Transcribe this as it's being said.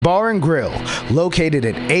Bar and Grill, located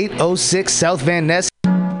at 806 South Van Ness.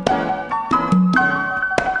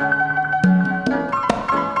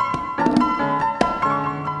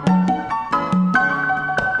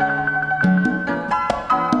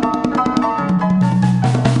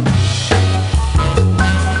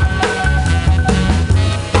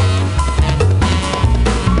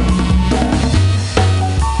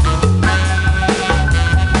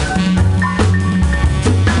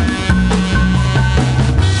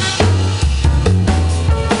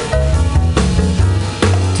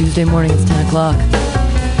 Tuesday morning, it's 10 o'clock.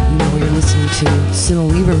 You know, you're listening to Simon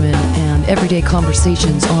Lieberman and Everyday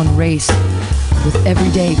Conversations on Race with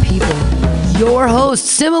Everyday People. Your host,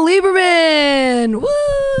 Simon Lieberman! Woo! Woo!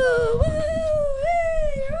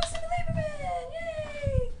 Hey! Your host, Simon Lieberman!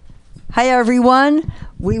 Yay! Hi, everyone.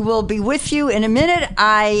 We will be with you in a minute.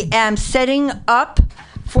 I am setting up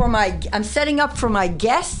for my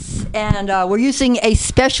guests, and we're using a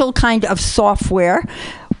special kind of software.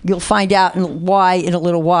 You'll find out why in a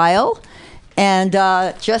little while. And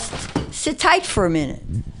just sit tight for a minute.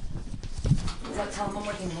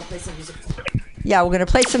 Yeah, we're going to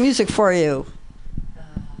play some music for you.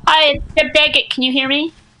 Hi, it's Deb Daggett. Can you hear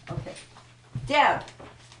me? Okay. Deb.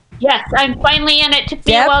 Yes, I'm finally in. It took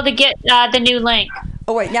me a while to get the new link.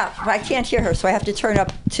 Oh, wait. Now, I can't hear her, so I have to turn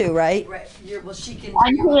up too, right? Right. Well, she can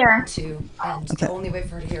I'm here. Too, and okay. The only way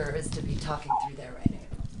for her to hear her is to be talking through there right now.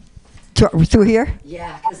 Through here?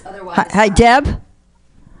 Yeah, because otherwise... Hi, Deb?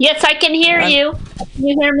 Yes, I can hear you. Can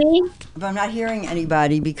you hear me? But I'm not hearing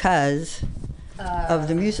anybody because of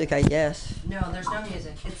the music, I guess. No, there's no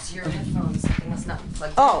music. It's your headphones. They must not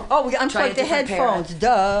plug Oh, we unplugged the headphones.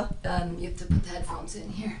 Duh. You have to put the headphones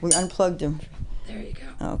in here. We unplugged them. There you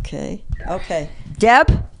go. Okay.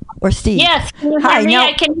 Deb or Steve? Yes, can you hear Hi, me? now,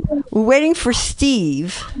 I can. we're waiting for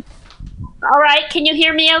Steve. All right, can you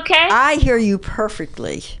hear me okay? I hear you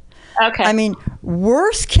perfectly. Okay. I mean,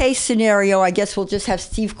 worst case scenario, I guess we'll just have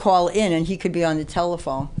Steve call in and he could be on the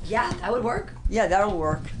telephone. Yeah, that would work. Yeah, that'll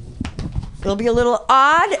work. It'll be a little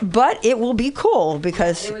odd, but it will be cool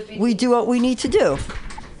because we do what we need to do.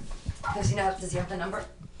 Does he have the number?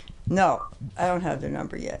 No, I don't have the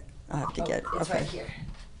number yet. I'll have to get it. It's right here.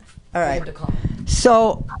 All right. To call.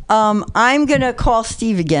 So I'm going to call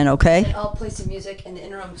Steve again, okay? I'll play some music in the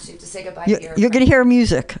interim to say goodbye You're going to hear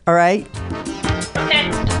music, all right? Okay.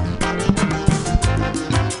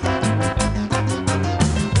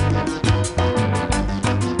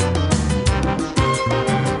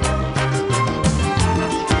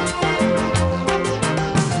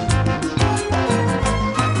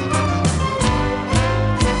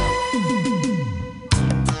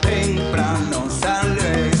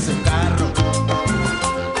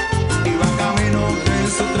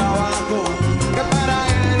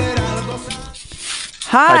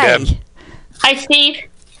 Hi. Deb. Hi, Steve.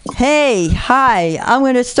 Hey, hi. I'm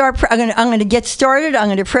going to get started. I'm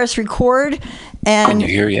going to press record, and Can you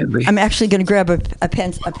hear yet, Lee? I'm actually going to grab a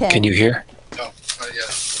pen. Can you hear? No, not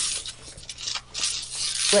yet.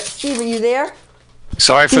 Steve, are you there?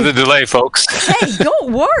 Sorry for the delay, folks. Hey,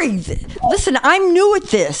 don't worry. Listen, I'm new at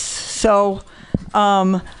this, so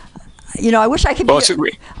I wish I could be. It's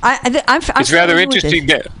rather interesting.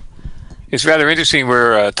 It's rather interesting.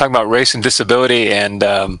 We're talking about race and disability, and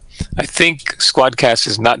I think Squadcast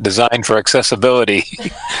is not designed for accessibility.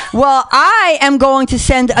 Well, I am going to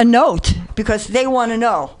send a note because they want to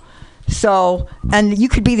know. So, and you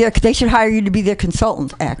could be there. They should hire you to be their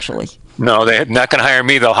consultant, actually. No, they're not going to hire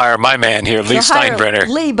me. They'll hire my man here, Lee Steinbrenner.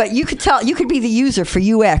 Lee, but you could be the user for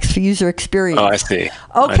UX, for user experience. Oh, I see.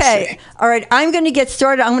 Okay. I see. All right. I'm going to get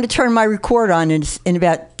started. I'm going to turn my record on in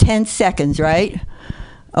about 10 seconds, right?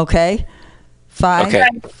 Okay. 5, Okay.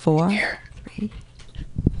 4, 3.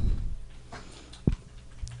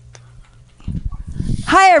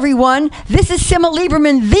 Hi, everyone. This is Simon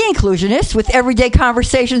Lieberman, the Inclusionist, with Everyday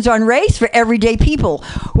Conversations on Race for Everyday People,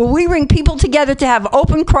 where we bring people together to have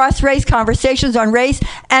open cross-race conversations on race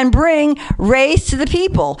and bring race to the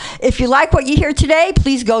people. If you like what you hear today,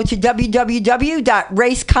 please go to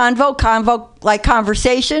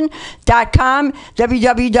www.raceconvo.com,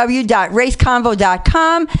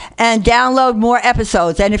 www.raceconvo.com, and download more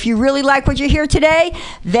episodes. And if you really like what you hear today,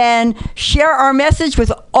 then share our message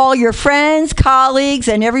with all your friends, colleagues,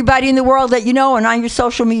 and everybody in the world that you know and on your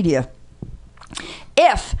social media.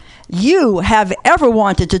 If you have ever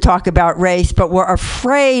wanted to talk about race but were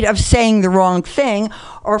afraid of saying the wrong thing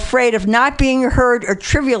or afraid of not being heard or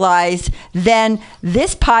trivialized, then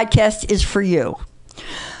this podcast is for you.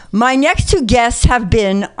 My next two guests have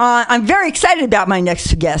been I'm very excited about my next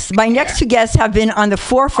two guests. My next two guests have been on the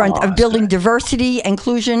forefront of building diversity,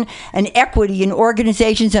 inclusion, and equity in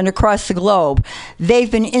organizations and across the globe.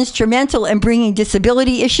 They've been instrumental in bringing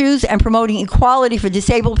disability issues and promoting equality for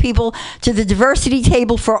disabled people to the diversity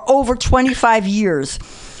table for over 25 years.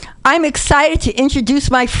 I'm excited to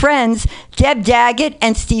introduce my friends, Deb Daggett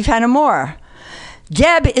and Steve Hanamura.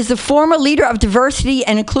 Deb is the former leader of diversity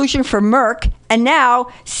and inclusion for Merck and now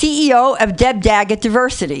CEO of Deb Daggett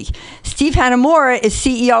Diversity. Steve Hanamura is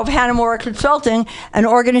CEO of Hanamura Consulting, an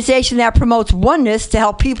organization that promotes oneness to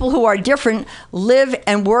help people who are different live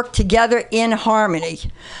and work together in harmony.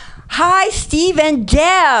 Hi, Steve and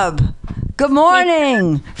Deb. Good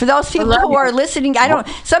morning. For those people who are listening,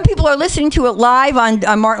 some people are listening to it live on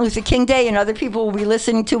Martin Luther King Day, and other people will be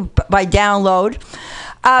listening to it by download.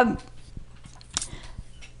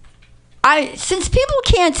 Since people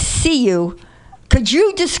can't see you, could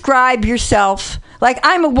you describe yourself? Like,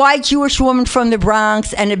 I'm a white Jewish woman from the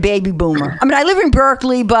Bronx and a baby boomer. I mean, I live in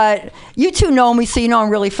Berkeley, but you two know me, so you know I'm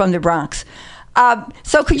really from the Bronx.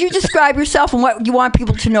 So could you describe yourself and what you want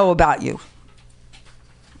people to know about you?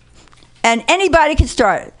 And anybody can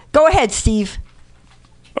start. Go ahead, Steve.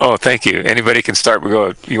 Oh, thank you. Anybody can start.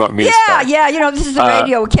 You want me to start? Yeah. This is the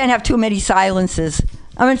radio. We can't have too many silences.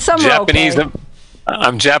 I mean, some Japanese. are okay.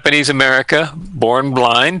 I'm Japanese America, born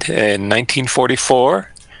blind in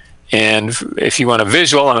 1944. And if you want a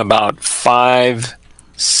visual, I'm about 5'6"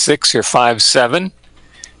 or 5'7".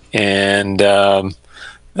 And I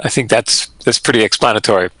think that's pretty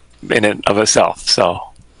explanatory in and of itself. So.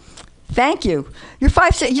 Thank you. You're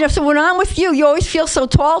 5'6". So when I'm with you, you always feel so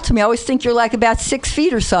tall to me. I always think you're like about 6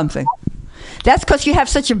 feet or something. That's because you have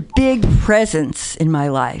such a big presence in my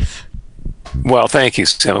life. Well, thank you,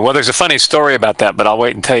 Sam. Well, there's a funny story about that, but I'll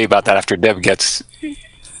wait and tell you about that after Deb gets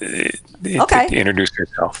to introduce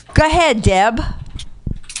herself. Go ahead, Deb.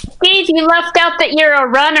 Steve, you left out that you're a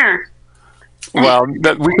runner. Well,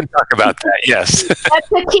 we can talk about that, yes.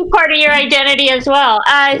 That's a key part of your identity as well.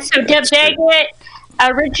 So Deb Daggett,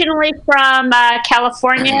 originally from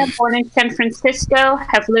California, born in San Francisco,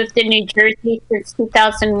 have lived in New Jersey since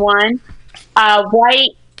 2001.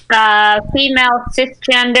 White, female,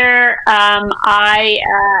 cisgender. I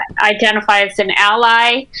identify as an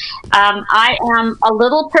ally. I am a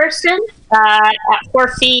little person at 4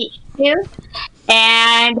 feet 2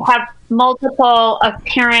 and have multiple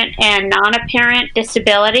apparent and non-apparent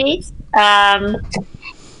disabilities. And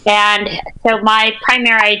so my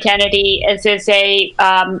primary identity is as a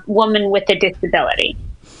woman with a disability.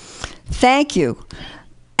 Thank you.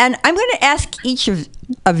 And I'm going to ask each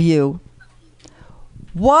of you,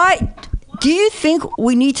 why do you think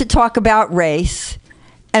we need to talk about race,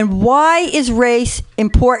 and why is race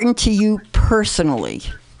important to you personally?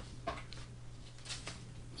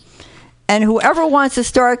 And whoever wants to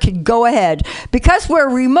start could go ahead. Because we're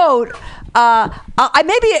remote, maybe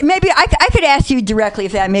I could ask you directly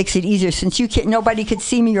if that makes it easier, since nobody could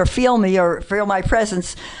see me or feel my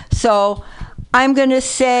presence. So I'm going to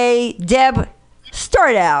say, Deb,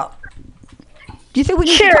 start out. Do you think we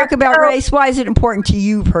need to talk about race? Why is it important to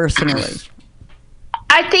you personally?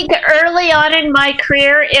 I think early on in my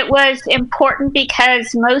career, it was important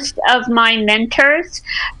because most of my mentors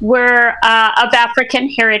were of African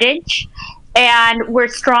heritage and were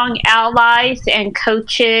strong allies and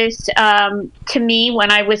coaches to me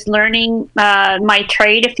when I was learning my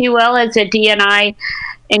trade, if you will, as a D&I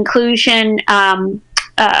inclusion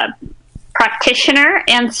practitioner.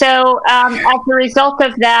 And so as a result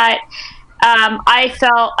of that, I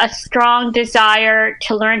felt a strong desire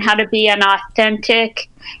to learn how to be an authentic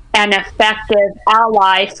and effective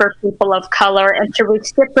ally for people of color and to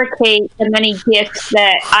reciprocate the many gifts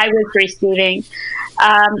that I was receiving.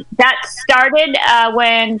 That started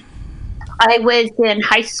when I was in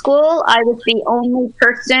high school. I was the only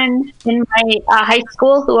person in my high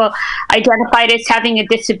school who identified as having a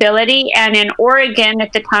disability. And in Oregon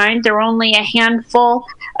at the time, there were only a handful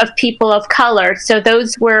of people of color. So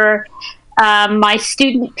those were my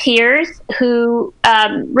student peers who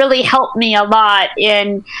really helped me a lot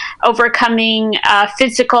in overcoming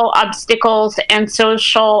physical obstacles and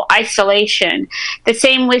social isolation. The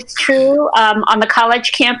same was true on the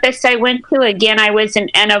college campus I went to. Again, I was an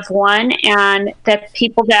N of 1, and the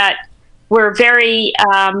people that were very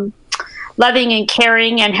loving and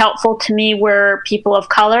caring and helpful to me were people of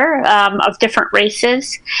color, of different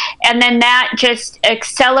races. And then that just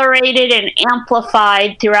accelerated and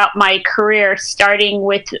amplified throughout my career, starting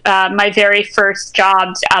with my very first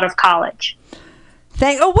jobs out of college.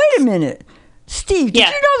 Wait a minute. Steve, did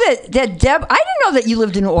you know that Deb, I didn't know that you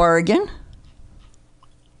lived in Oregon.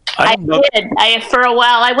 I did. For a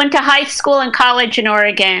while. I went to high school and college in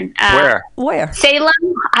Oregon. Where? Salem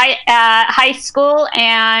High School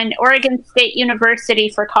and Oregon State University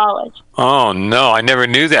for college. Oh, no, I never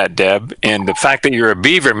knew that, Deb. And the fact that you're a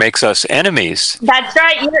beaver makes us enemies. That's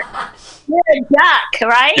right. You're a duck,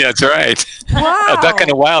 right? Yeah, that's right. Wow. A duck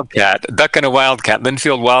and a wildcat.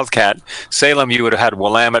 Linfield Wildcat. Salem, you would have had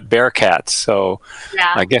Willamette Bearcats. So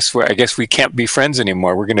Yeah. I guess we can't be friends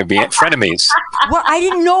anymore. We're going to be frenemies. Well, I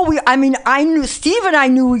didn't know. I knew Steve and I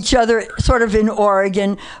knew each other sort of in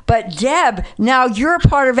Oregon, but Deb, now you're a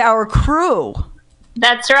part of our crew.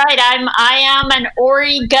 That's right. I am an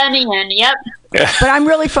Oregonian. Yep. But I'm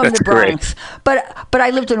really from That's the Bronx. But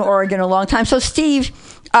I lived in Oregon a long time. So Steve,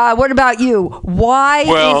 what about you? Why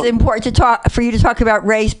is it important for you to talk about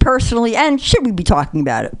race personally, and should we be talking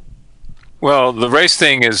about it? Well, the race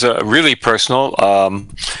thing is really personal.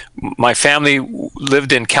 My family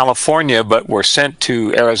lived in California, but were sent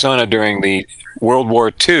to Arizona during the World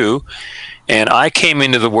War II. And I came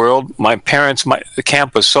into the world. The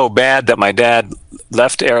camp was so bad that my dad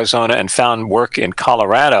left Arizona and found work in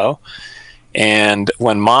Colorado. And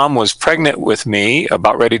when Mom was pregnant with me,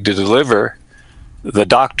 about ready to deliver, the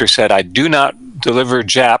doctor said, I do not deliver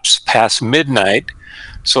Japs past midnight.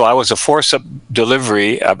 So I was a force-up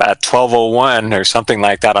delivery about 12:01 or something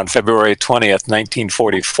like that on February 20th,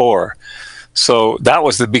 1944. So that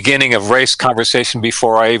was the beginning of race conversation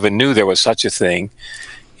before I even knew there was such a thing.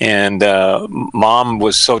 And Mom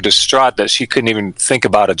was so distraught that she couldn't even think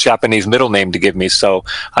about a Japanese middle name to give me. So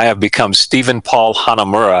I have become Stephen Paul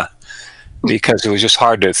Hanamura, because it was just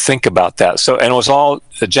hard to think about that. So, and it was all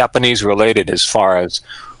Japanese related as far as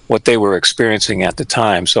what they were experiencing at the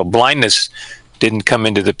time. So blindness didn't come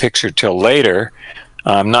into the picture till later.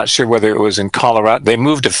 I'm not sure whether it was in Colorado. They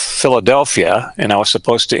moved to Philadelphia, and I was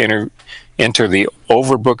supposed to enter the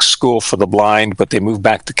Overbrook School for the Blind, but they moved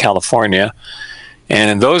back to California. And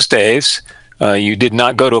in those days, you did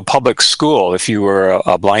not go to a public school if you were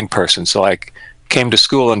a blind person. So I came to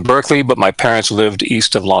school in Berkeley, but my parents lived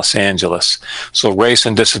east of Los Angeles. So race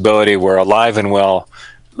and disability were alive and well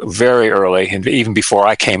very early, and even before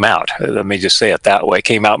I came out. Let me just say it that way.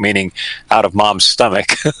 Came out meaning out of Mom's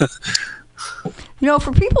stomach.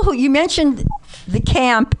 For people who, you mentioned the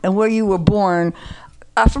camp and where you were born,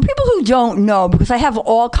 for people who don't know, because I have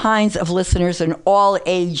all kinds of listeners in all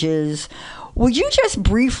ages, would you just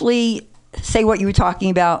briefly say what you were talking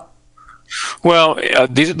about? Well,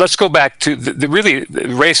 let's go back to the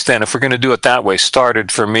race then, if we're going to do it that way, started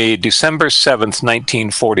for me December 7th,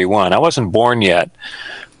 1941. I wasn't born yet,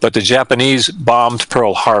 but the Japanese bombed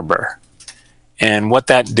Pearl Harbor. And what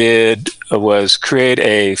that did was create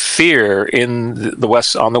a fear in the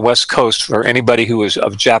West, on the West Coast, for anybody who was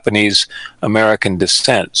of Japanese American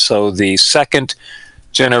descent. So the second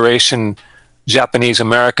generation Japanese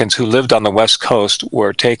Americans who lived on the West Coast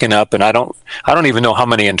were taken up, and I don't even know how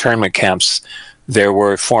many internment camps there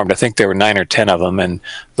were formed. I think there were 9 or 10 of them, and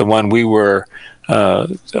the one we were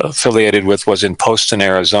affiliated with was in Poston,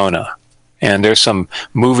 Arizona. And there's some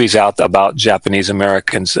movies out about Japanese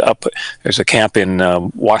Americans there's a camp in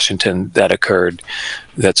Washington that occurred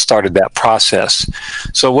that started that process.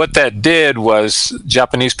 So what that did was,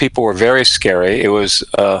 Japanese people were very scary. It was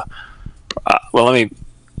let me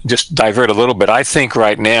just divert a little bit. I think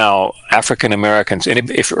right now, African Americans,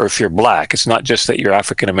 if you're black, it's not just that you're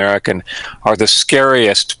African American, are the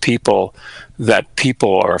scariest people that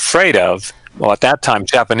people are afraid of. Well, at that time,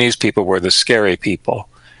 Japanese people were the scary people.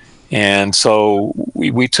 And so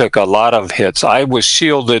we took a lot of hits. I was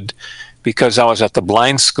shielded because I was at the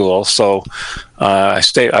blind school. So I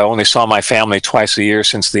only saw my family twice a year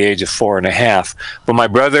since the age of 4.5. But my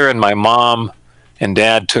brother and my mom and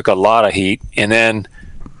dad took a lot of heat. And then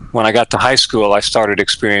when I got to high school, I started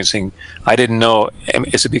experiencing, I didn't know,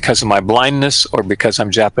 is it because of my blindness or because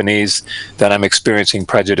I'm Japanese that I'm experiencing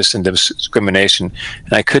prejudice and discrimination?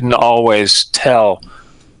 And I couldn't always tell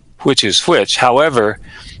which is which. However,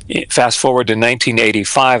 fast forward to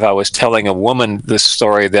 1985, I was telling a woman this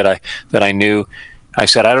story that I knew. I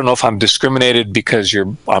said, I don't know if I'm discriminated because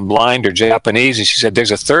I'm blind or Japanese. And she said,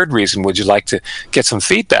 there's a third reason. Would you like to get some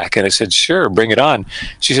feedback? And I said, sure, bring it on.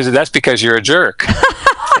 She said, that's because you're a jerk.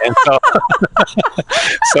 And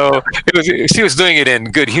so she was doing it in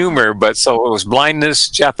good humor, but so it was blindness,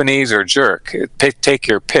 Japanese, or jerk. Take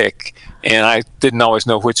your pick. And I didn't always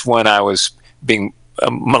know which one I was being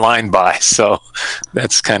maligned by. So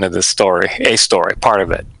that's kind of the story, part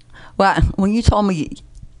of it. Well, when you told me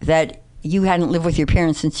that you hadn't lived with your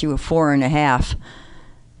parents since you were 4.5,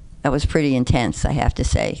 that was pretty intense, I have to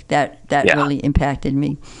say. That really impacted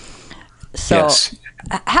me. So yes.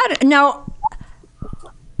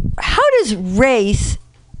 How does race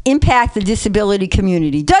impact the disability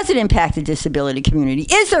community? Does it impact the disability community?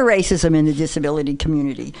 Is there racism in the disability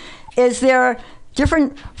community? Is there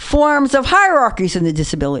different forms of hierarchies in the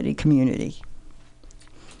disability community?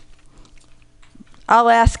 I'll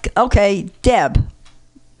ask, okay, Deb.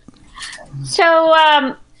 So,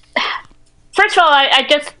 first of all, I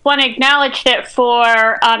just want to acknowledge that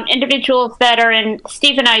for individuals that are in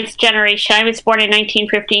Steve and I's generation, I was born in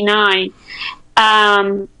 1959,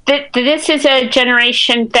 this is a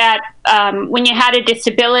generation that when you had a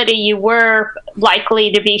disability, you were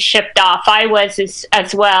likely to be shipped off. I was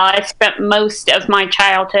as well. I spent most of my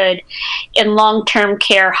childhood in long-term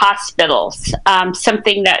care hospitals,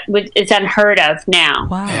 something that is unheard of now.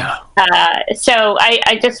 Wow. Yeah. So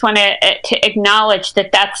I just want to acknowledge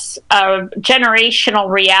that that's a generational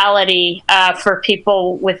reality for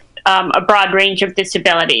people with a broad range of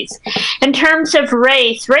disabilities. In terms of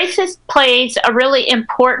race plays a really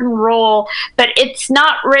important role, but it's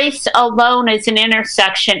not race alone as an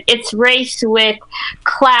intersection. It's race with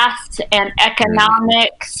class and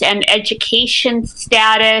economics and education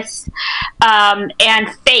status and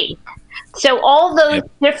faith. So all those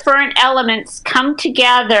different elements come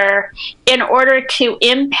together in order to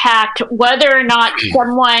impact whether or not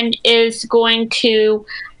someone is going to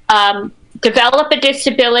develop a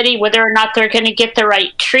disability, whether or not they're going to get the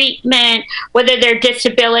right treatment, whether their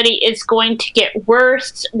disability is going to get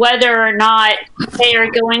worse, whether or not they are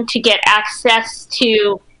going to get access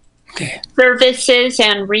to services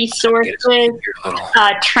and resources,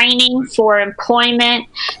 training for employment.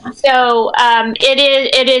 So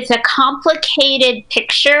it is a complicated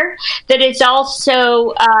picture that is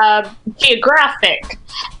also geographic.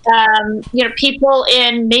 People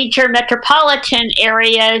in major metropolitan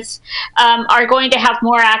areas are going to have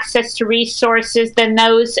more access to resources than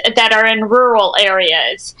those that are in rural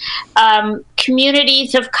areas.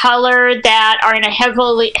 Communities of color that are in a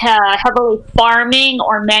heavily farming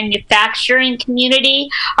or manufacturing community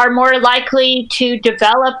are more likely to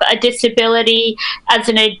develop a disability as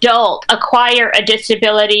an adult, acquire a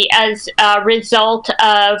disability as a result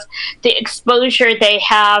of the exposure they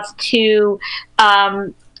have to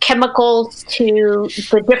chemicals, to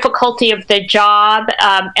the difficulty of the job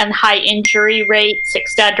and high injury rates,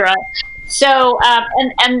 etc. So,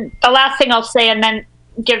 and the last thing I'll say, and then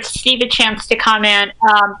give Steve a chance to comment,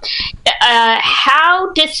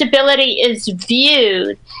 how disability is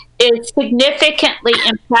viewed is significantly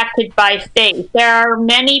impacted by faith. There are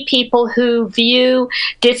many people who view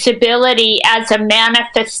disability as a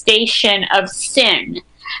manifestation of sin.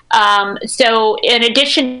 So in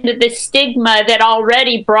addition to the stigma that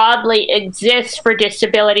already broadly exists for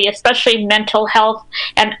disability, especially mental health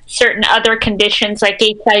and certain other conditions like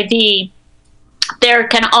HIV, there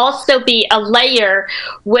can also be a layer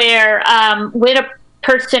where when a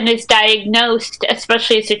person is diagnosed,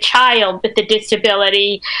 especially as a child with a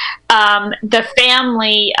disability, the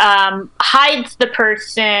family hides the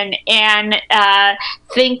person and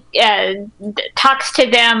talks to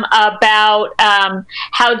them about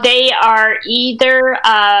how they are either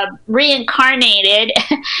reincarnated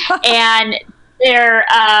and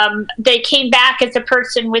they came back as a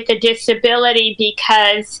person with a disability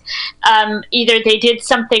because either they did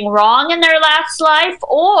something wrong in their last life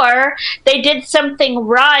or they did something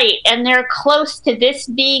right and they're close to this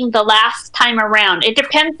being the last time around. It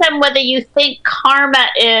depends on whether you think karma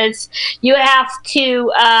is you have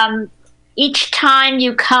to each time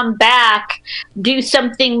you come back, do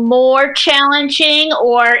something more challenging,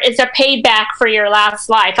 or is a payback for your last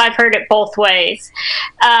life. I've heard it both ways.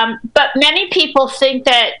 But many people think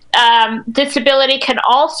that disability can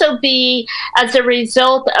also be as a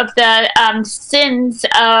result of the sins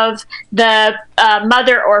of the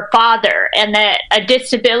mother or father, and that a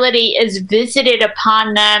disability is visited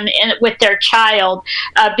upon them with their child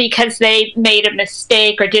because they made a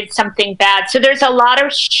mistake or did something bad. So there's a lot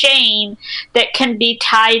of shame that can be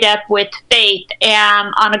tied up with faith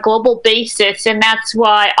on a global basis, and that's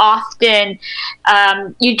why often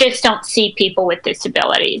you just don't see people with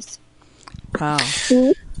disabilities. Wow.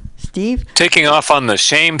 Steve? Taking off on the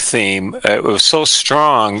shame theme, it was so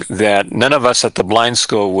strong that none of us at the blind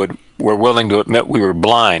school were willing to admit we were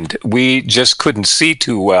blind. We just couldn't see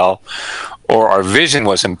too well, or our vision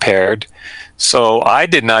was impaired. So I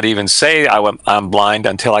did not even say I'm blind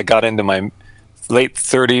until I got into my late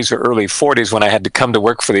 30s or early 40s when I had to come to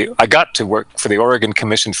work for the Oregon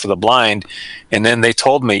Commission for the Blind, and then they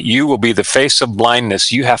told me, you will be the face of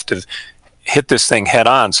blindness. You have to hit this thing head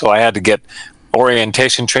on. So I had to get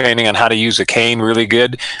orientation training on how to use a cane really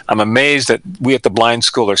good. I'm amazed that we at the blind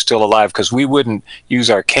school are still alive, because we wouldn't use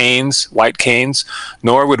our canes, white canes,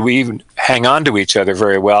 nor would we even hang on to each other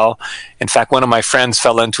very well. In fact, one of my friends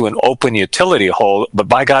fell into an open utility hole, but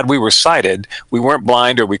by God, we were sighted. We weren't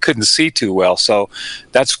blind, or we couldn't see too well. So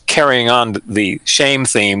that's carrying on the shame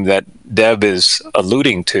theme that Deb is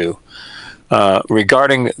alluding to.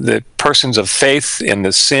 Regarding the persons of faith and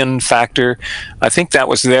the sin factor, I think that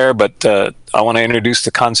was there, but I want to introduce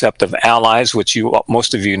the concept of allies, which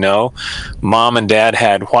most of you know. Mom and Dad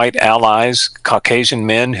had white allies, Caucasian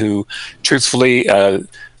men who, truthfully,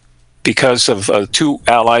 because of 2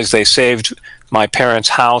 allies, they saved my parents'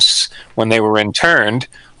 house when they were interned,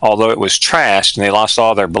 although it was trashed and they lost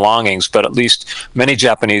all their belongings. But at least many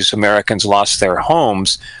Japanese Americans lost their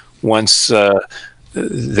homes once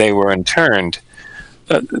they were interned.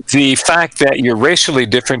 The fact that you're racially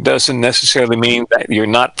different doesn't necessarily mean that you're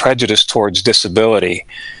not prejudiced towards disability.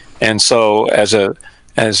 And so as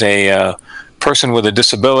a person with a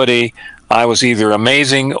disability, I was either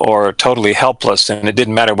amazing or totally helpless, and it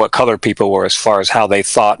didn't matter what color people were as far as how they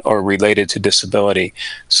thought or related to disability.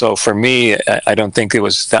 So for me, I don't think it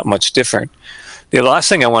was that much different. The last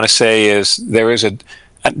thing I want to say is there is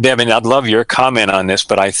Devin, I'd love your comment on this,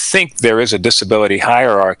 but I think there is a disability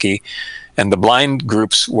hierarchy, and the blind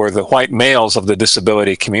groups were the white males of the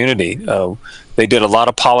disability community. They did a lot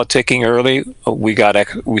of politicking early.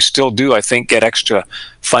 We still do, I think, get extra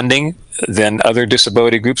funding than other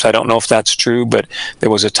disability groups. I don't know if that's true, but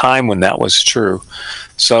there was a time when that was true.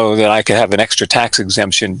 So that I could have an extra tax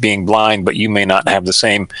exemption being blind, but you may not have the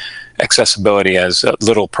same accessibility as a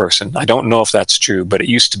little person. I don't know if that's true, but it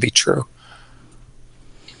used to be true.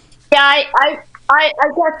 Yeah, I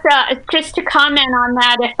guess just to comment on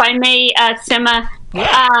that, if I may, Sima,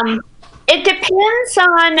 it depends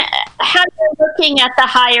on how you're looking at the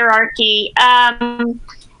hierarchy.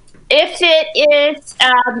 If it is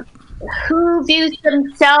who views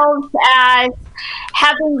themselves as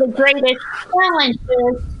having the greatest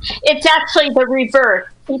challenges, it's actually the reverse.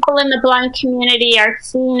 People in the blind community are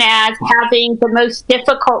seen as having the most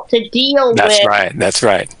difficult to deal with. That's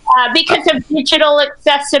right. Because of digital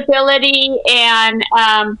accessibility and,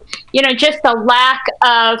 just the lack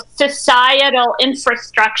of societal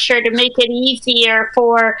infrastructure to make it easier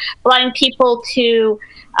for blind people to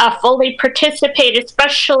fully participate,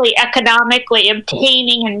 especially economically.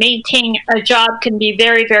 Obtaining and maintaining a job can be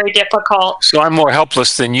very, very difficult. So I'm more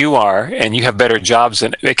helpless than you are, and you have better jobs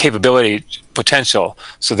and capability potential.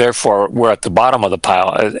 So therefore, we're at the bottom of the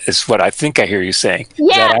pile, is what I think I hear you saying.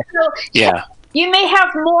 Yeah. Yeah. You may have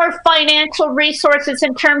more financial resources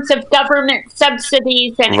in terms of government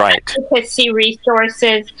subsidies and advocacy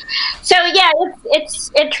resources. So yeah, it's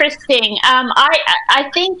interesting. I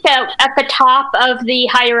think that at the top of the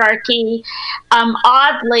hierarchy,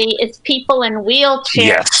 oddly, is people in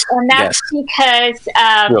wheelchairs, and that's because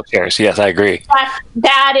wheelchairs. Yes, I agree.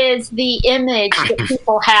 That is the image that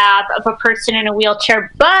people have of a person in a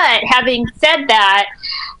wheelchair. But having said that,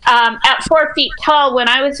 at 4 feet tall, when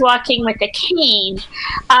I was walking with a cane,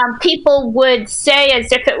 people would say,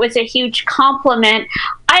 as if it was a huge compliment,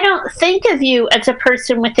 I don't think of you as a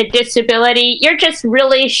person with a disability. You're just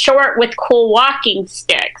really short with cool walking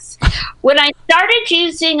sticks. When I started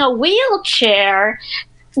using a wheelchair,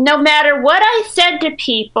 no matter what I said to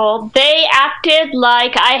people, they acted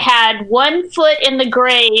like I had one foot in the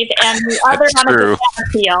grave and the other on a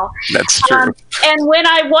battlefield. That's true. And when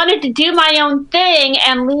I wanted to do my own thing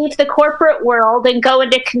and leave the corporate world and go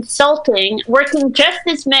into consulting, working just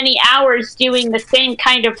as many hours doing the same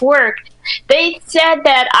kind of work, they said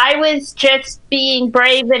that I was just being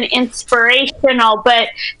brave and inspirational, but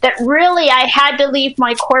that really I had to leave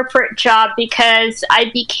my corporate job because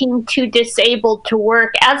I became too disabled to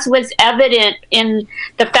work, as was evident in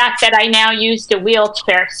the fact that I now used a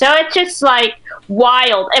wheelchair. So it's just like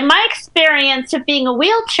wild. And my experience of being a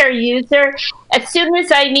wheelchair user, as soon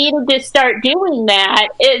as I needed to start doing that,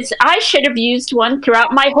 is I should have used one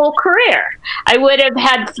throughout my whole career. I would have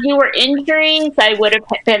had fewer injuries. I would have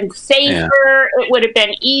been safer. Yeah. It would have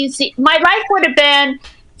been easy. My life would have been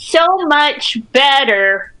so much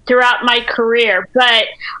better throughout my career. But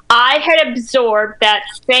I had absorbed that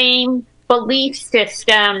same belief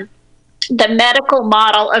system, the medical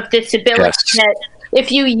model of disability, that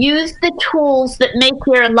if you use the tools that make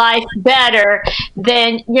your life better,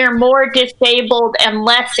 then you're more disabled and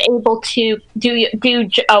less able to do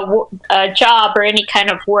a job or any kind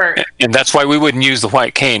of work. And that's why we wouldn't use the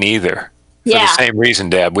white cane either. For the same reason,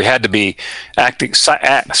 Deb. We had to be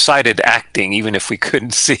sighted acting, even if we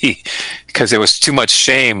couldn't see, because there was too much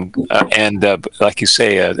shame. And like you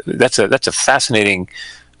say, that's a fascinating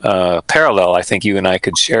parallel. I think you and I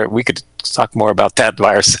could share. We could talk more about that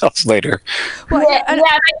by ourselves later. Well,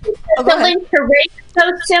 I think the link to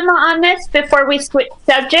radio Sima on this before we switch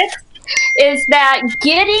subjects is that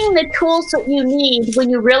getting the tools that you need when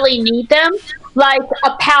you really need them, like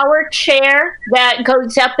a power chair that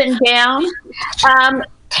goes up and down,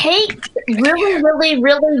 take really, really,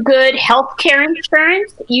 really good healthcare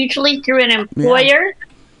insurance, usually through an employer,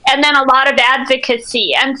 and then a lot of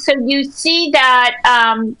advocacy. And so you see that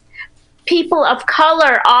people of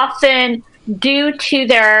color often, due to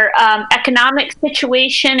their economic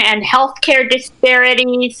situation and healthcare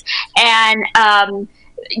disparities and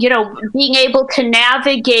being able to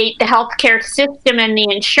navigate the healthcare system and the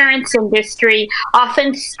insurance industry,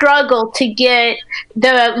 often struggle to get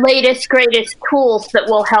the latest, greatest tools that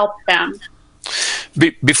will help them.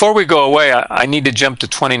 Before we go away, I need to jump to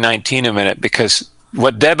 2019 a minute, because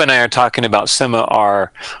what Deb and I are talking about, Sima,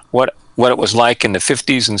 are what it was like in the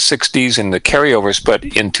 50s and 60s and the carryovers. But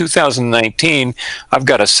in 2019, I've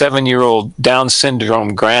got a 7-year-old Down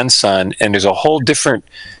syndrome grandson, and there's a whole different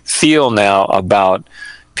feel now about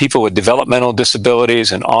people with developmental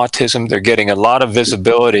disabilities and autism. They're getting a lot of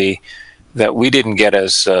visibility that we didn't get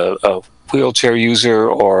as a wheelchair user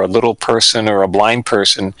or a little person or a blind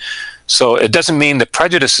person. So it doesn't mean the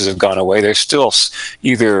prejudices have gone away. They're still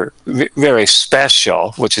either very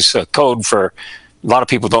special, which is a code for, a lot of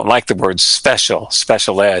people don't like the word special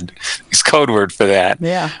ed is code word for that.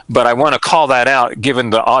 Yeah. But I want to call that out,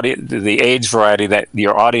 given the age variety that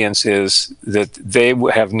your audience is, that they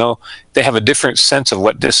have a different sense of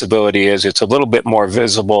what disability is. It's a little bit more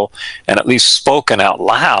visible and at least spoken out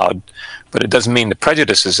loud, but it doesn't mean the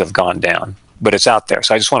prejudices have gone down, but it's out there.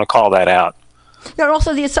 So I just want to call that out. Yeah, and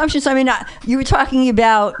also the assumptions. I mean, you were talking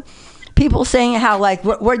about people saying how, like,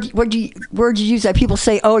 word you use that people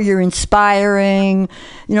say, oh, you're inspiring,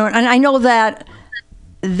 and I know that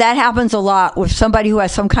happens a lot with somebody who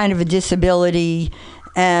has some kind of a disability,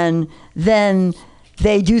 and then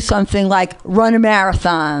they do something like run a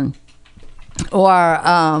marathon or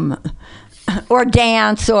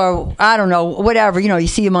dance, or I don't know, whatever. You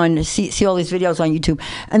see them see all these videos on YouTube,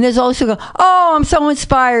 and there's always people go, oh, I'm so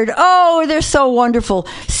inspired. Oh, they're so wonderful.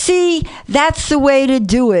 See, that's the way to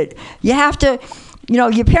do it. You have to,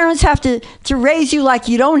 your parents have to raise you like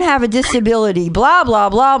you don't have a disability, blah, blah,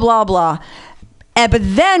 blah, blah, blah. But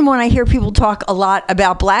then when I hear people talk a lot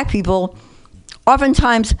about black people,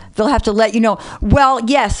 oftentimes they'll have to let you know, well,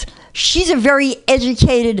 yes, she's a very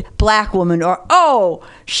educated black woman, or, oh,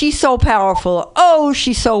 she's so powerful, oh,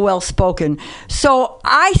 she's so well-spoken. So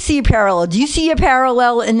I see a parallel. Do you see a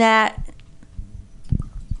parallel in that?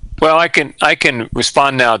 Well, I can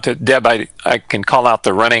respond now to Deb. I can call out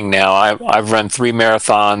the running now. I've run 3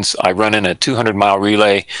 marathons. I run in a 200-mile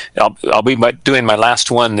relay. I'll be doing my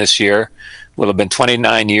last one this year. Will have been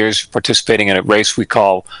 29 years participating in a race we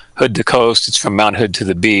call Hood to Coast. It's from Mount Hood to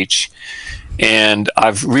the beach. And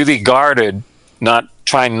I've really guarded,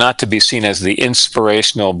 trying not to be seen as the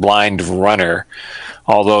inspirational blind runner,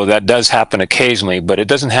 although that does happen occasionally, but it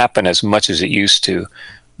doesn't happen as much as it used to.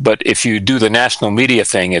 But if you do the national media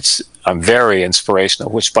thing, I'm very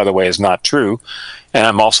inspirational, which, by the way, is not true. And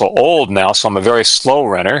I'm also old now, so I'm a very slow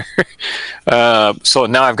runner. So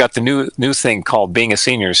now I've got the new thing called being a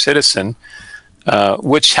senior citizen,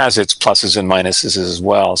 which has its pluses and minuses as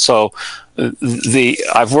well. So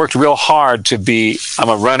I've worked real hard I'm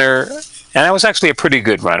a runner, and I was actually a pretty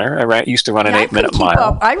good runner. I used to run an 8-minute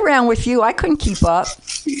mile. I ran with you. I couldn't keep up.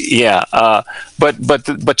 Yeah,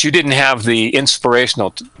 but you didn't have the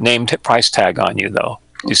inspirational name price tag on you, though.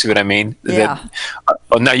 You see what I mean? Yeah.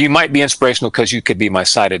 Now, you might be inspirational because you could be my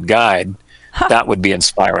sighted guide. That would be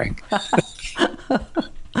inspiring. No,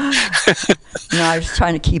 I was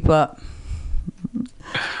trying to keep up.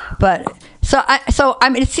 But so I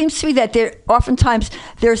mean, it seems to me that oftentimes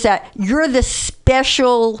there's that you're the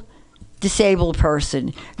special disabled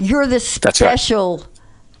person, you're the special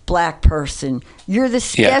black person, you're the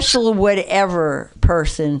special whatever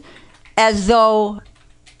person, as though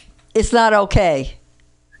it's not okay.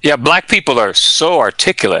 Yeah, black people are so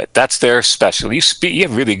articulate. That's their special. You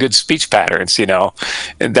have really good speech patterns,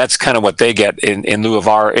 and that's kind of what they get in lieu of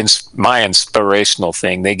my inspirational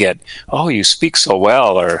thing. They get, oh, you speak so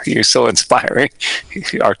well, or you're so inspiring,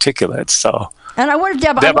 articulate. So. And I wonder,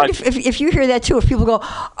 Deb, if you hear that too. If people go,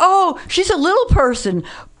 oh, she's a little person,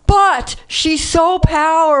 but she's so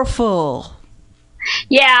powerful.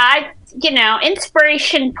 Yeah,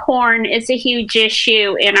 inspiration porn is a huge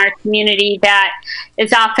issue in our community that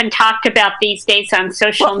is often talked about these days on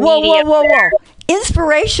social media. Whoa.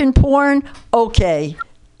 Inspiration porn, okay.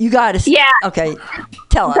 You got to see. Yeah. Okay,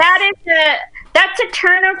 tell us. that's a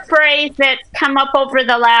turn of phrase that's come up over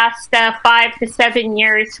the last 5 to 7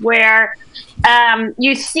 years, where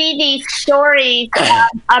you see these stories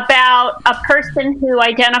about a person who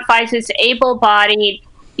identifies as able-bodied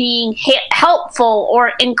being helpful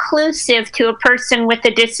or inclusive to a person with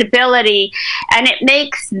a disability, and it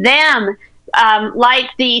makes them, like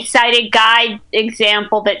the sighted guide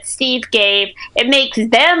example that Steve gave, it makes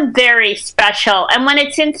them very special. And when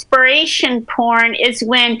it's inspiration porn is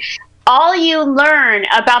when all you learn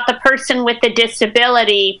about the person with the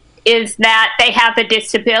disability is that they have a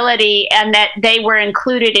disability and that they were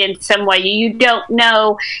included in some way. You don't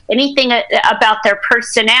know anything about their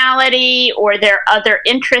personality or their other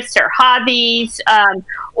interests or hobbies,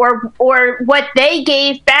 or what they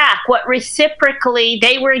gave back, what reciprocally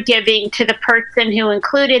they were giving to the person who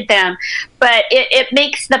included them. But it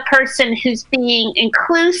makes the person who's being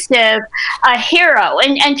inclusive a hero.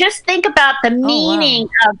 And just think about the meaning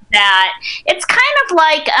of that. It's kind of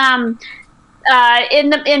like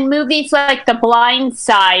in movies like The Blind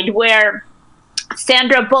Side, where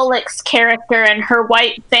Sandra Bullock's character and her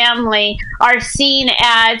white family are seen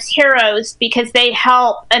as heroes because they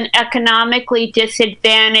help an economically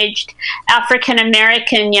disadvantaged African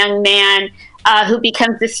American young man who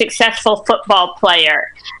becomes a successful football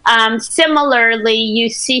player. Similarly, you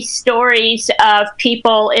see stories of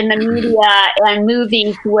people in the media and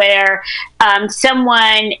movies where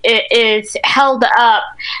someone is held up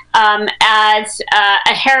as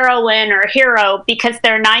a heroine or hero because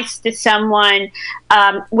they're nice to someone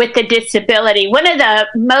with a disability. One of the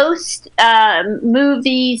most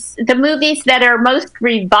movies that are most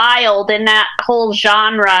reviled in that whole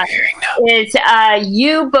genre is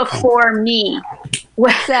You Before Me.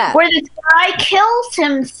 Where this guy kills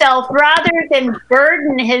himself rather than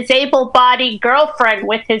burden his able-bodied girlfriend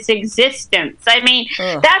with his existence. I mean,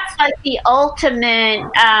 that's like the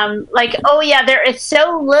ultimate, there is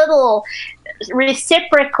so little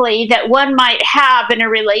reciprocally that one might have in a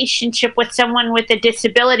relationship with someone with a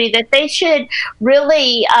disability that they should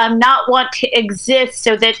really not want to exist,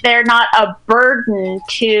 so that they're not a burden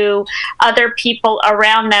to other people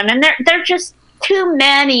around them. And they're just too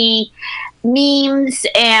many memes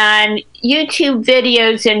and YouTube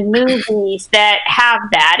videos and movies that have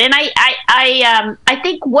that. And I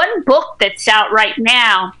think one book that's out right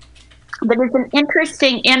now that is an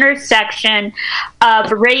interesting intersection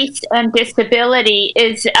of race and disability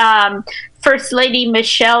is First Lady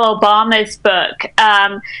Michelle Obama's book.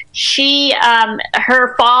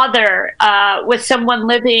 Her father was someone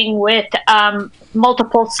living with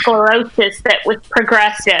multiple sclerosis that was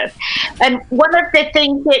progressive. And one of the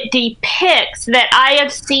things it depicts that I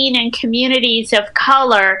have seen in communities of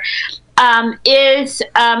color is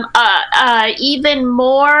even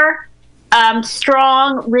more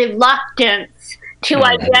strong reluctance to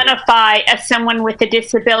identify as someone with a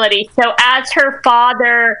disability. So as her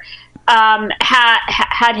father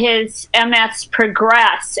had his MS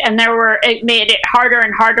progress, and it made it harder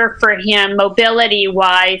and harder for him mobility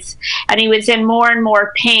wise, and he was in more and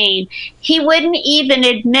more pain, he wouldn't even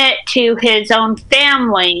admit to his own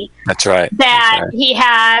family that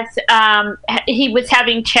he was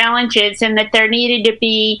having challenges, and that there needed to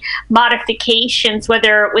be modifications,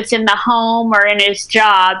 whether it was in the home or in his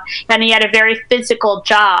job. And he had a very physical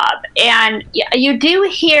job. And you do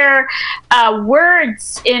hear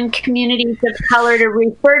words in communities of color to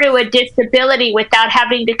refer to a disability without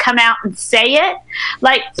having to come out and say it.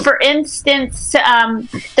 Like, for instance,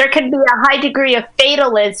 there can be a high degree of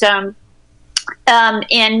fatalism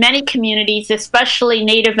in many communities, especially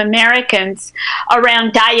Native Americans,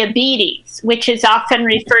 around diabetes, which is often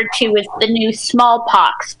referred to as the new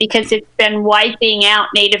smallpox, because it's been wiping out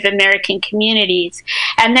Native American communities.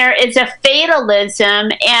 And there is a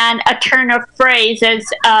fatalism and a turn of phrase as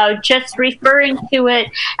just referring to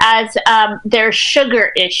it as their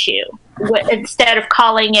sugar issue, instead of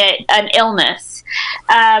calling it an illness.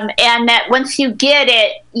 And that once you get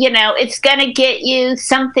it, it's going to get you.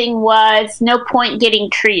 Something was no point getting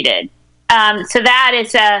treated. So that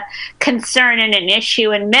is a concern and an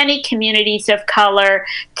issue in many communities of color,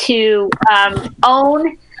 to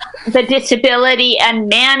own the disability and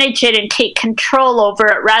manage it and take control over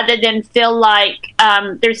it, rather than feel like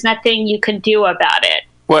there's nothing you can do about it.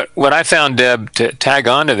 What I found, Deb, to tag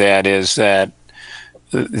on to that is that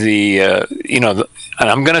and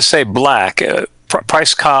I'm going to say black.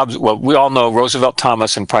 Price Cobbs, well, we all know Roosevelt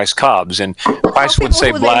Thomas and Price Cobbs, and Price would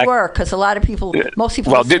say black. Because most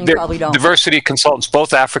people probably don't. Diversity consultants,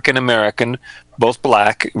 both African American, both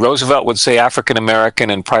black. Roosevelt would say African American,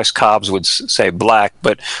 and Price Cobbs would say black.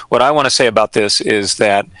 But what I want to say about this is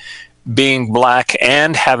that being black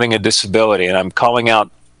and having a disability, and I'm calling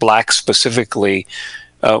out black specifically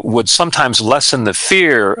would sometimes lessen the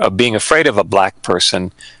fear of being afraid of a black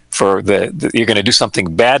person for you're going to do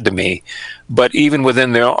something bad to me. But even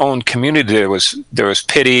within their own community, there was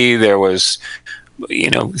pity, there was,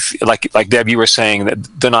 like Deb, you were saying,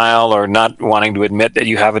 that denial or not wanting to admit that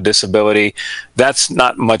you have a disability. That's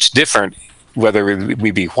not much different whether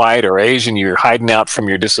we be white or Asian. You're hiding out from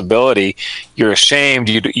your disability. You're ashamed.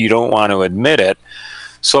 You don't want to admit it.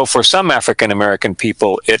 So for some African American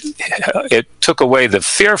people, it took away the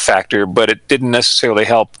fear factor, but it didn't necessarily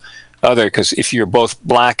help because if you're both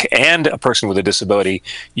black and a person with a disability,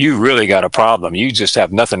 you really got a problem. You just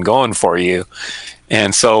have nothing going for you.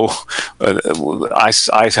 And so I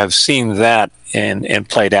have seen that and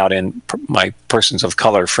played out in my persons of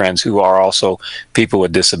color friends who are also people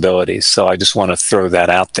with disabilities. So I just want to throw that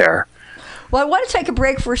out there. Well, I want to take a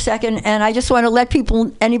break for a second, and I just want to let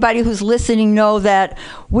anybody who's listening know that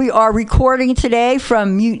we are recording today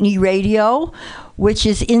from Mutiny Radio, which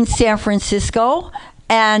is in San Francisco.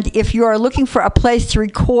 And if you are looking for a place to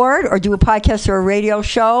record or do a podcast or a radio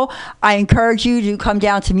show, I encourage you to come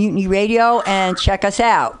down to Mutiny Radio and check us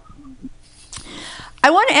out.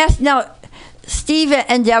 I want to ask now, Steve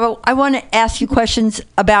and Deb, I want to ask you questions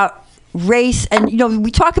about race. And,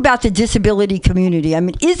 we talk about the disability community. I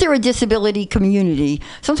mean, is there a disability community?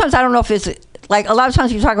 Sometimes I don't know if it's like a lot of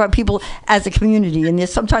times we talk about people as a community, and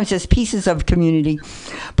sometimes there's pieces of community.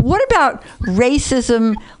 But what about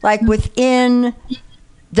racism, like within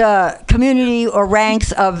the community or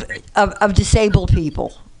ranks of disabled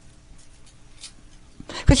people?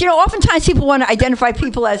 Because, oftentimes people want to identify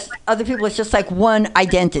people as other people as just like one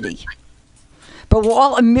identity. But we're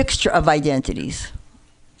all a mixture of identities.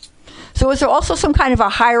 So is there also some kind of a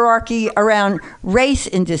hierarchy around race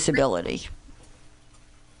and disability?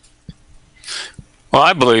 Well,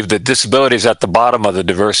 I believe that disability is at the bottom of the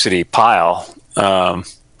diversity pile.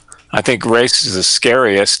 I think race is the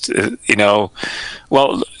scariest,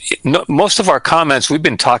 Well, most of our comments, we've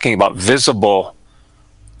been talking about visible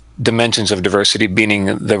dimensions of diversity,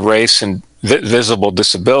 meaning the race and visible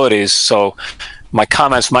disabilities. So my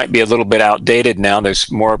comments might be a little bit outdated now.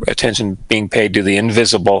 There's more attention being paid to the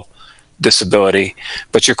invisible disability.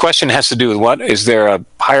 But your question has to do with what? Is there a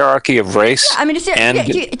hierarchy of race? Yeah, I mean,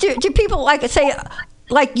 do people, say,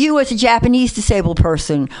 like you as a Japanese disabled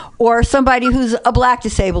person, or somebody who's a black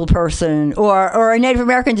disabled person, or a Native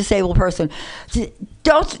American disabled person, do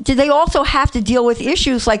they also have to deal with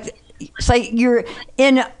issues like, say you're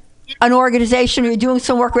in an organization or you're doing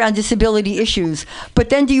some work around disability issues, but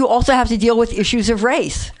then do you also have to deal with issues of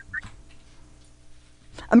race?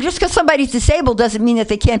 I mean, just because somebody's disabled doesn't mean that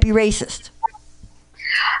they can't be racist.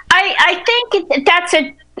 I think that's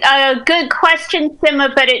a good question,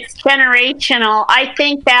 Sima, but it's generational. I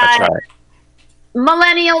think that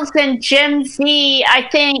millennials and Gen Z, I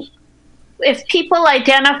think if people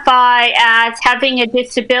identify as having a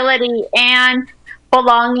disability and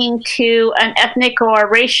belonging to an ethnic or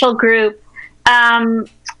racial group,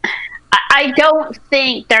 I don't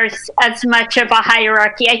think there's as much of a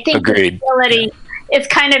hierarchy. I think disability is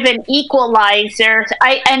kind of an equalizer.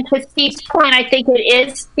 And to Steve's point, I think it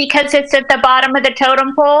is because it's at the bottom of the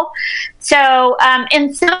totem pole. So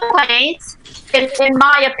in some ways, in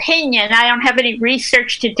my opinion, I don't have any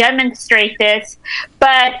research to demonstrate this,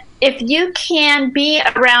 but if you can be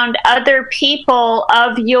around other people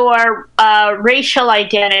of your racial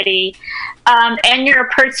identity, and you're a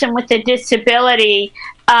person with a disability,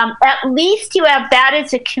 at least you have that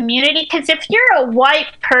as a community. Because if you're a white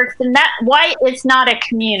person, that white is not a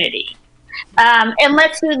community.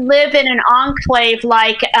 Unless you live in an enclave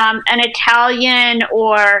like an Italian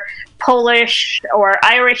or Polish or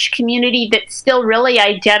Irish community that still really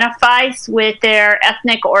identifies with their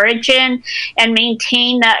ethnic origin and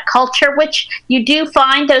maintain that culture, which you do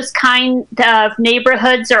find those kind of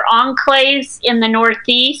neighborhoods or enclaves in the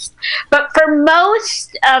Northeast. But for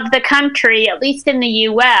most of the country, at least in the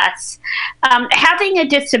U.S., having a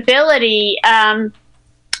disability, and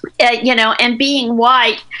being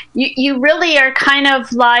white, you really are kind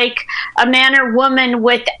of like a man or woman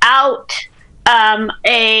without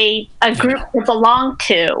a group to belong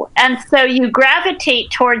to. And so you gravitate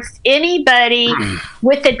towards anybody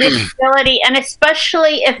with a disability, and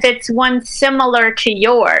especially if it's one similar to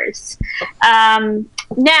yours.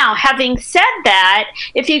 Now, having said that,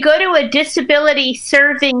 if you go to a disability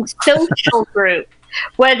serving social group,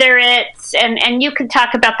 whether it's, and you can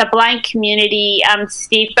talk about the blind community,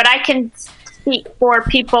 Steve, but I can speak for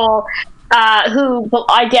people who will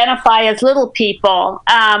identify as little people.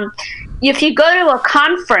 If you go to a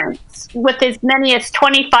conference with as many as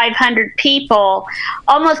 2,500 people,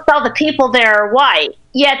 almost all the people there are white,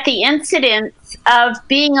 yet the incidence of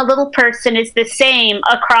being a little person is the same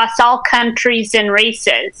across all countries and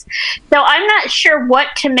races. So I'm not sure what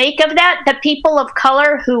to make of that. The people of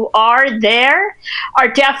color who are there are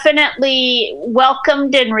definitely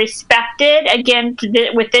welcomed and respected. Again,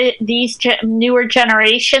 with these newer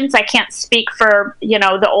generations, I can't speak for,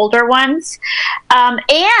 the older ones.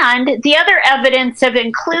 And the other evidence of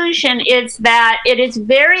inclusion is that it is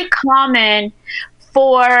very common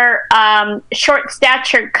for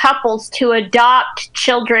short-statured couples to adopt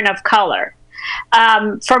children of color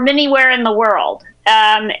from anywhere in the world.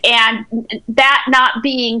 And that not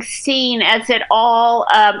being seen as at all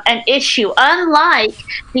an issue, unlike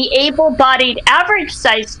the able-bodied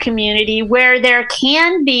average-sized community where there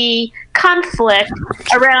can be conflict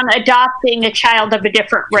around adopting a child of a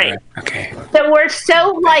different race. Okay. So we're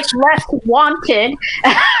so less wanted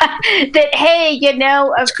that, hey, they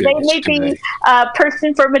may be a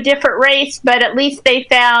person from a different race, but at least they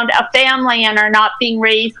found a family and are not being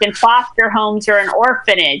raised in foster homes or an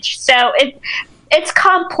orphanage. So it's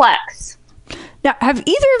complex. Now, have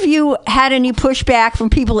either of you had any pushback from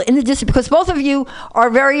people in the district? Because both of you are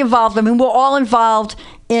very involved. I mean, we're all involved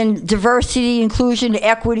in diversity, inclusion,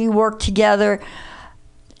 equity work together.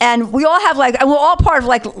 And we all have and we're all part of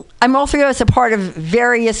all three of us are part of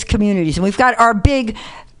various communities. And we've got our big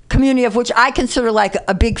community, of which I consider like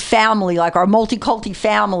a big family, like our multiculti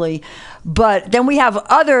family. But then we have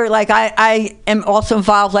other, I am also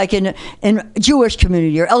involved in Jewish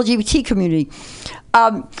community or LGBT community.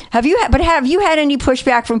 Have you had any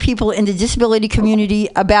pushback from people in the disability community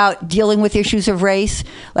about dealing with issues of race,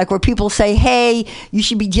 where people say, "Hey, you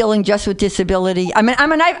should be dealing just with disability"? I've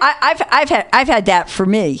had that for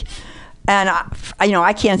me, and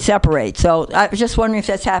I can't separate. So I was just wondering if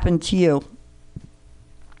that's happened to you.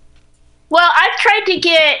 Well, I've tried to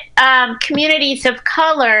get communities of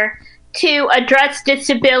color to address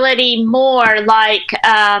disability more, like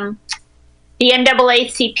the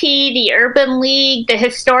NAACP, the Urban League, the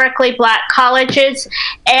historically black colleges.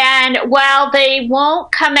 And while they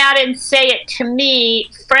won't come out and say it to me,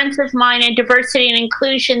 friends of mine in diversity and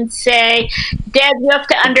inclusion say, Deb, you have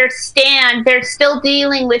to understand they're still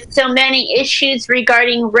dealing with so many issues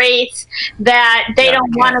regarding race that they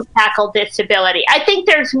don't want to tackle disability. I think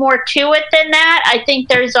there's more to it than that. I think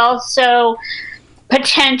there's also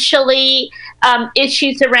potentially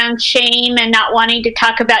issues around shame and not wanting to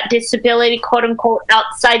talk about disability, quote unquote,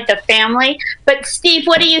 outside the family. But Steve,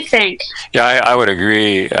 what do you think? Yeah, I would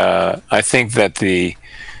agree. I think that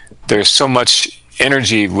there's so much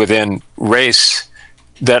energy within race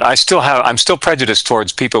that I'm still prejudiced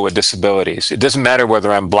towards people with disabilities. It doesn't matter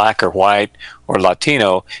whether I'm black or white or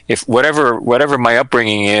Latino. If whatever my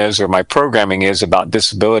upbringing is or my programming is about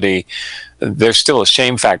disability, there's still a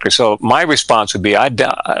shame factor. So my response would be, I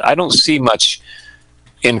don't see much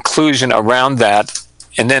inclusion around that.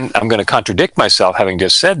 And then I'm going to contradict myself, having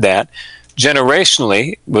just said that.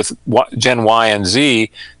 Generationally, with Gen Y and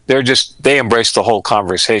Z, they embrace the whole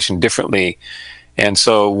conversation differently. And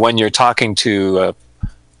so when you're talking to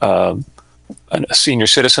a senior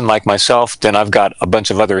citizen like myself, then I've got a bunch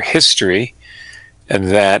of other history,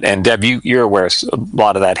 and Deb, you're aware of a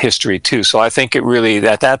lot of that history too. So I think it really,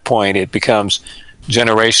 at that point, it becomes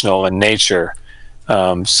generational in nature.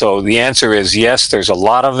 So the answer is yes, there's a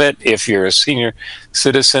lot of it if you're a senior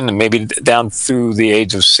citizen and maybe down through the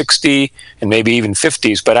age of 60 and maybe even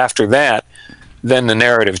 50s. But after that, then the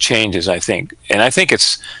narrative changes, I think. And I think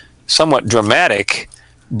it's somewhat dramatic,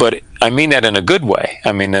 but I mean that in a good way.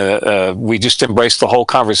 I mean, we just embrace the whole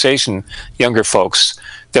conversation, younger folks.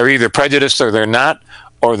 They're either prejudiced or they're not,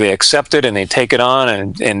 or they accept it and they take it on,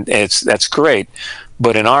 and that's great.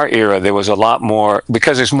 But in our era, there was a lot more,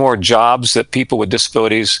 because there's more jobs that people with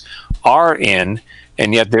disabilities are in,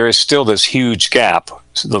 and yet there is still this huge gap,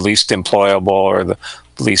 the least employable or the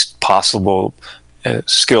least possible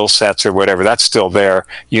skill sets or whatever. That's still there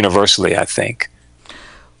universally, I think.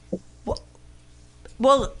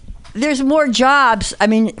 Well, there's more jobs,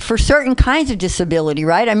 for certain kinds of disability,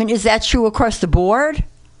 right? Is that true across the board?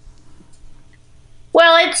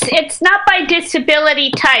 Well, it's not by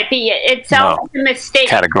disability type. It's always a mistake.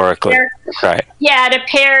 Categorically, right. Yeah, to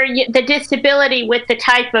pair the disability with the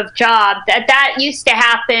type of job. That used to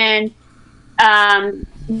happen,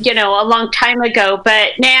 a long time ago.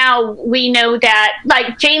 But now we know that,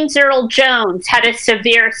 like James Earl Jones had a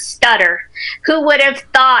severe stutter. Who would have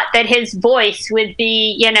thought that his voice would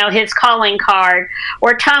be, his calling card?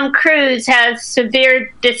 Or Tom Cruise has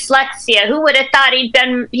severe dyslexia. Who would have thought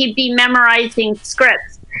he'd be memorizing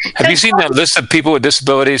scripts? Have you seen that list of people with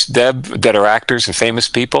disabilities, Deb, that are actors and famous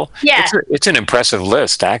people? Yeah. It's an impressive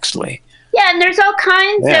list, actually. Yeah, and there's all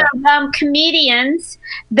kinds of comedians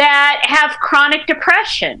that have chronic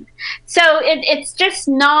depression. So it's just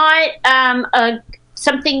not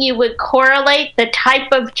something you would correlate the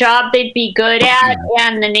type of job they'd be good at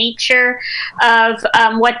and the nature of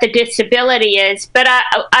what the disability is. But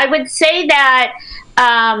I would say that,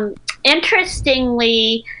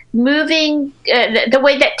 interestingly, moving the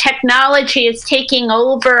way that technology is taking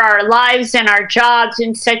over our lives and our jobs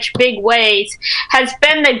in such big ways has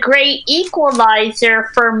been the great equalizer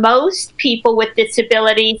for most people with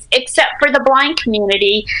disabilities, except for the blind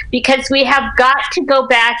community, because we have got to go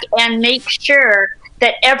back and make sure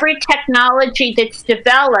that every technology that's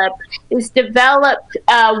developed is developed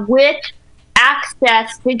with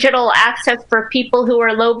access, digital access for people who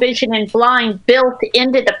are low vision and blind built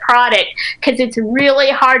into the product, because it's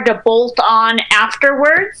really hard to bolt on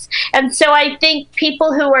afterwards. And so I think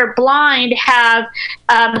people who are blind have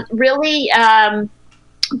really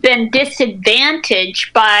been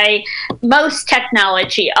disadvantaged by most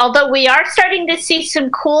technology, although we are starting to see some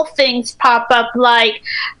cool things pop up, like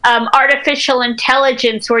artificial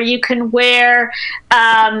intelligence, where you can wear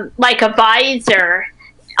like a visor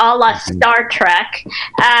a la Star Trek,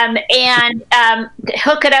 and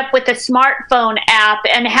hook it up with a smartphone app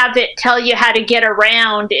and have it tell you how to get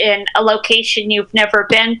around in a location you've never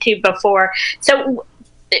been to before. So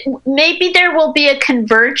maybe there will be a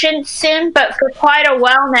convergence soon, but for quite a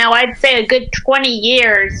while now, I'd say a good 20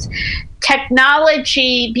 years,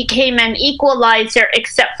 technology became an equalizer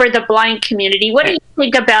except for the blind community. What do you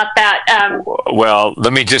think about that? Well,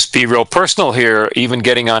 let me just be real personal here. Even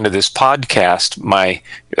getting onto this podcast,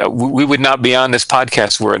 we would not be on this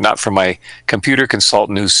podcast were it not for my computer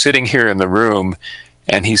consultant who's sitting here in the room,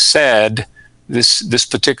 and he said this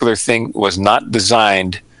particular thing was not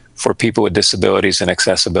designed for people with disabilities and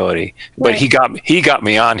accessibility. But Right. he got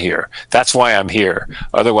me on here. That's why I'm here.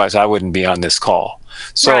 Otherwise, I wouldn't be on this call.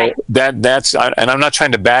 So Right. that's, and I'm not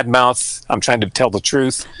trying to badmouth. I'm trying to tell the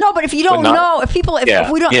truth. No, but if you don't know, if you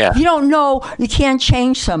don't know, you can't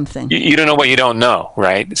change something. You don't know what you don't know,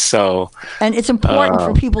 right? So, And it's important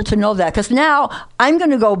for people to know that, because now I'm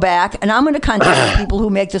going to go back and I'm going to contact people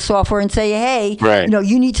who make the software and say, hey, Right.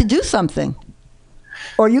 you need to do something,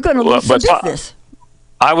 or you're going to lose some business.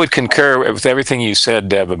 I would concur with everything you said,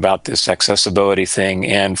 Deb, about this accessibility thing,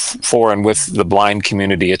 and for and with the blind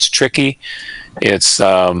community. It's tricky. It's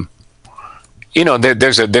there's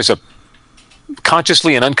a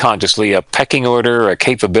consciously and unconsciously a pecking order, a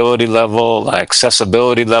capability level,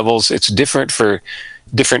 accessibility levels. It's different for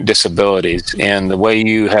different disabilities, and the way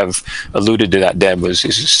you have alluded to that, Deb, is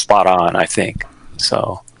spot on, I think.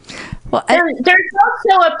 So. Well, There's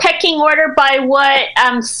also a pecking order by what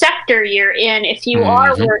sector you're in if you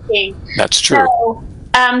are working. That's true. So,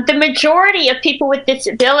 the majority of people with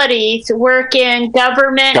disabilities work in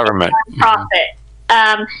government. And nonprofit.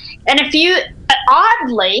 And if you,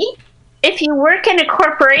 oddly, if you work in a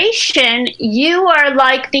corporation, you are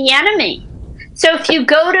like the enemy. So if you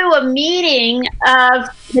go to a meeting of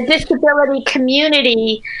the disability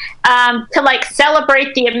community to like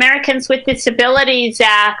celebrate the Americans with Disabilities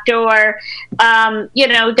Act, or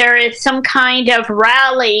there is some kind of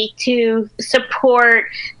rally to support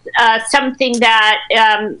something that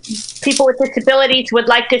people with disabilities would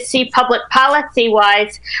like to see public policy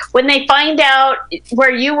wise, when they find out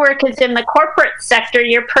where you work is in the corporate sector,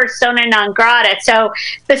 you're persona non grata. So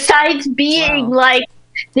besides being like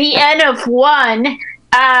the N of one,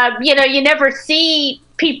 you never see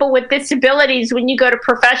people with disabilities when you go to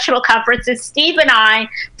professional conferences. Steve and I,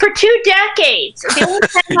 for 2 decades, the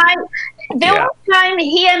only time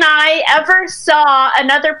he and I ever saw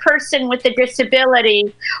another person with a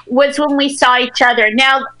disability was when we saw each other.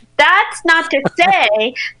 Now, that's not to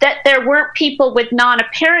say that there weren't people with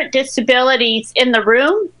non-apparent disabilities in the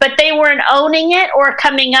room, but they weren't owning it or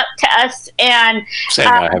coming up to us and saying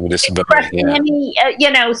I have a disability, any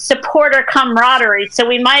support or camaraderie. So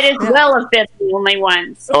we might as well have been the only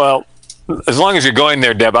ones. Well, as long as you're going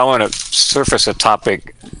there, Deb, I want to surface a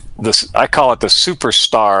topic. I call it the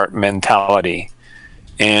superstar mentality.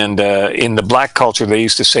 And in the black culture, they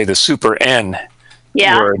used to say the super N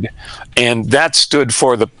word. And that stood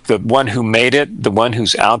for the one who made it, the one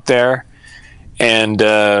who's out there. And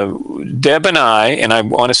Deb and I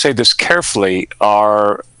want to say this carefully,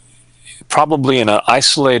 are probably in an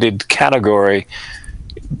isolated category.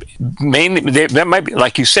 Mainly, that might be,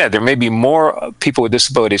 like you said, there may be more people with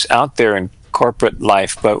disabilities out there in corporate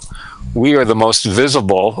life, but we are the most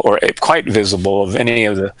visible, or quite visible, of any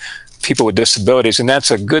of the people with disabilities, and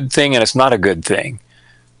that's a good thing and it's not a good thing.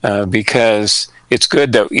 because it's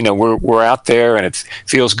good that we're out there, and it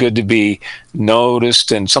feels good to be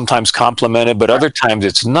noticed and sometimes complimented, but other times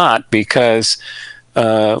it's not, because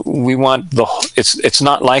we want it's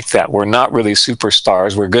not like that. We're not really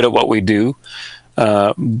superstars. We're good at what we do,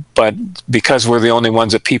 but because we're the only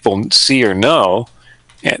ones that people see or know,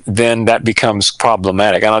 then that becomes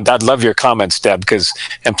problematic. And I'd love your comments, Deb,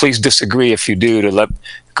 and please disagree if you do, to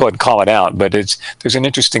go ahead and call it out. But there's an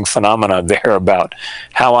interesting phenomena there about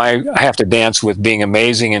how I have to dance with being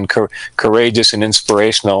amazing and courageous and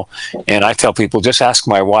inspirational. And I tell people, just ask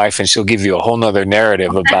my wife, and she'll give you a whole nother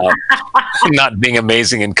narrative about not being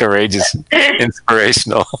amazing and courageous and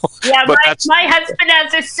inspirational. Yeah, my husband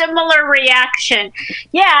has a similar reaction.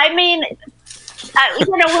 Yeah, I mean,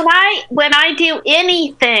 when I do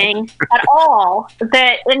anything at all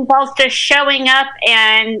that involves just showing up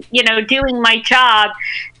and doing my job,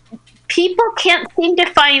 people can't seem to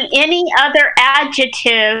find any other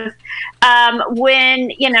adjective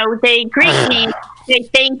when they greet me. They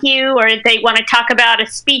thank you, or they want to talk about a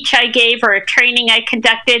speech I gave or a training I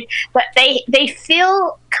conducted, but they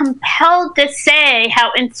feel compelled to say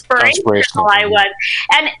how inspirational I was.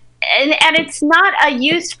 And it's not a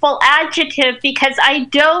useful adjective, because I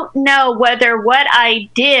don't know whether what I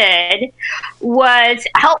did was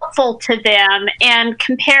helpful to them, and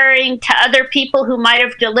comparing to other people who might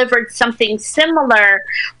have delivered something similar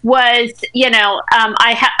was,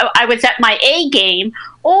 I was at my A game,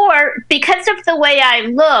 or because of the way I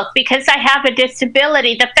look, because I have a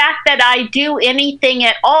disability, the fact that I do anything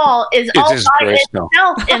at all is all by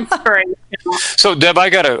itself inspirational. So, Deb,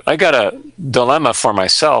 I got a dilemma for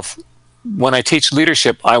myself. When I teach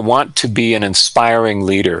leadership, I want to be an inspiring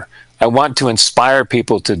leader. I want to inspire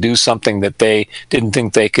people to do something that they didn't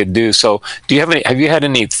think they could do. So, have you had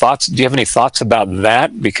any thoughts? Do you have any thoughts about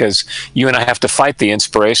that? Because you and I have to fight the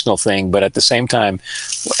inspirational thing, but at the same time,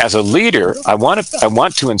 as a leader, I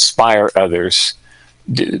want to inspire others.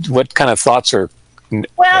 What kind of thoughts are?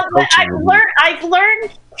 Well, I've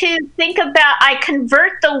learned to think about. I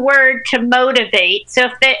convert the word to motivate. So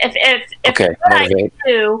if what I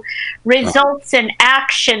do results in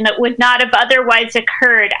action that would not have otherwise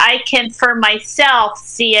occurred, I can for myself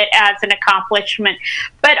see it as an accomplishment.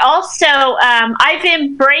 But also, I've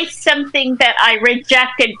embraced something that I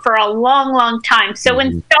rejected for a long, long time. So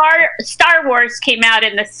when Star Wars came out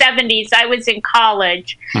in the 70s, I was in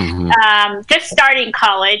college, just starting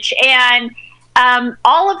college, and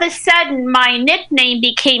all of a sudden, my nickname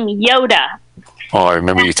became Yoda. Oh, I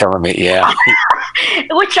remember you telling me, yeah.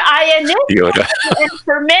 Which I initially, and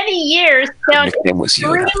for many years, found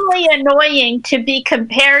extremely annoying to be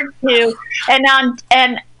compared to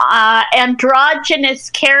an androgynous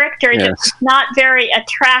character that was not very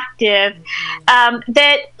attractive,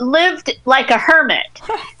 that lived like a hermit.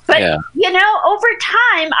 But, over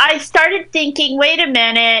time, I started thinking, wait a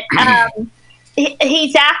minute,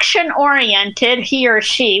 he's action-oriented, he or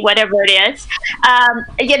she, whatever it is.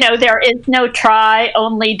 There is no try,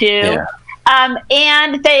 only do. Yeah.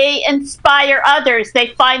 And they inspire others. They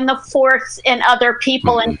find the force in other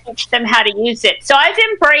people and teach them how to use it. So I've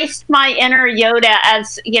embraced my inner Yoda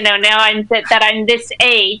as, now that I'm this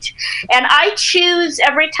age. And I choose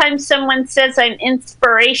every time someone says I'm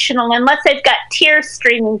inspirational, unless they've got tears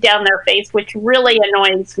streaming down their face, which really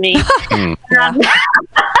annoys me.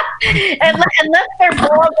 Unless they're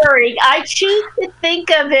blubbering, I choose to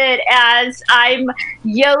think of it as I'm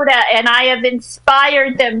Yoda and I have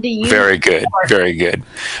inspired them to use it. Very good. Very good.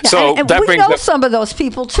 So and that we brings know up some of those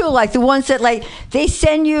people too, like the ones that they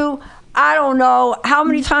send you. I don't know how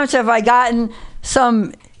many times have I gotten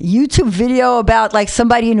some YouTube video about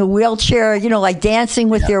somebody in a wheelchair, dancing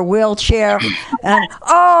with their wheelchair, and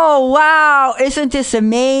oh wow, isn't this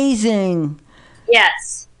amazing?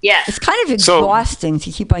 Yes. Yes. It's kind of exhausting to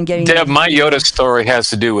keep on getting. Deb, my Yoda story has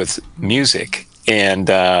to do with music, and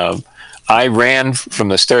I ran from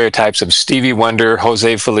the stereotypes of Stevie Wonder,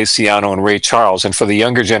 Jose Feliciano, and Ray Charles. And for the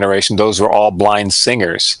younger generation, those were all blind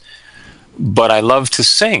singers. But I love to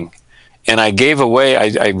sing. And I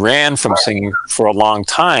I ran from singing for a long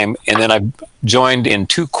time. And then I joined in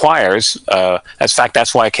 2 choirs. In fact,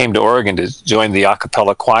 that's why I came to Oregon, to join the a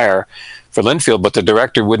cappella choir for Linfield. But the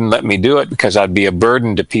director wouldn't let me do it because I'd be a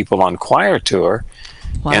burden to people on choir tour.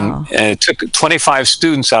 Wow. And it took 25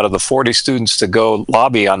 students out of the 40 students to go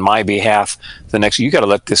lobby on my behalf the next, you got to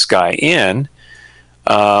let this guy in.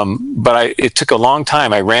 But it took a long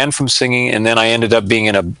time. I ran from singing, and then I ended up being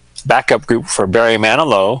in a backup group for Barry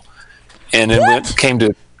Manilow, and then came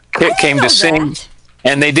to sing.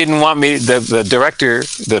 And they didn't want me, the director,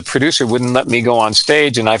 the producer wouldn't let me go on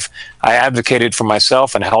stage. And I advocated for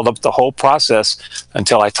myself and held up the whole process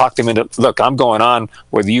until I talked them into, look, I'm going on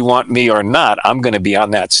whether you want me or not. I'm going to be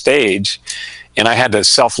on that stage. And I had to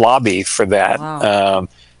self-lobby for that. Wow.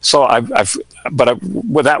 So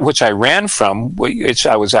with that which I ran from, which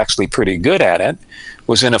I was actually pretty good at it,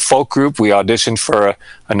 was in a folk group. We auditioned for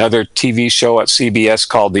another TV show at CBS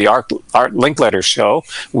called the Art Linkletter Show.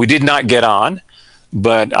 We did not get on,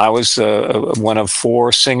 but I was one of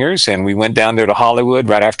 4 singers, and we went down there to Hollywood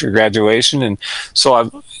right after graduation. And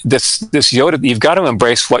so this Yoda, you've got to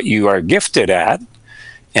embrace what you are gifted at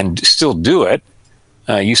and still do it.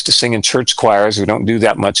 I used to sing in church choirs. We don't do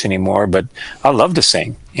that much anymore, but I love to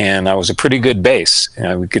sing, and I was a pretty good bass.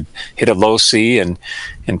 We could hit a low C, and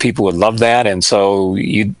people would love that. And so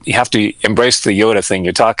you have to embrace the Yoda thing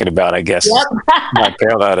you're talking about, I guess. Yep. My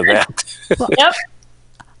parallel out of that. Yep.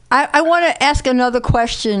 I want to ask another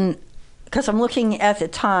question because I'm looking at the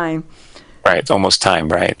time. Right, it's almost time,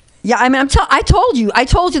 right? Yeah, I mean, I told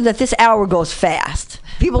you that this hour goes fast.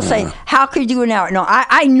 People say, how could you do an hour? No,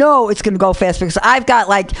 I know it's going to go fast because I've got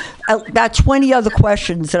like about 20 other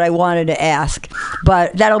questions that I wanted to ask,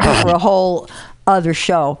 but that'll be for a whole other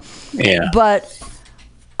show. Yeah. But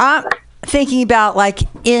I'm thinking about like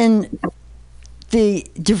in the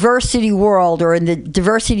diversity world or in the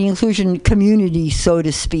diversity inclusion community, so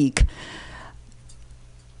to speak.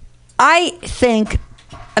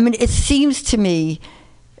 It seems to me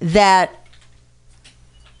that,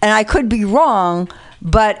 and I could be wrong,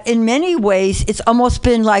 but in many ways, it's almost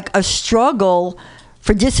been like a struggle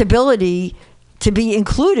for disability to be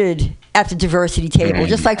included at the diversity table,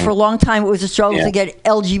 just like for a long time it was a struggle to get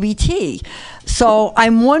LGBT. So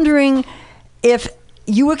I'm wondering if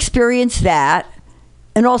you experienced that,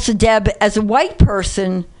 and also, Deb, as a white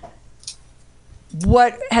person,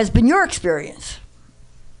 what has been your experience?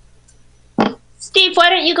 Steve, why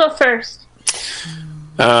don't you go first?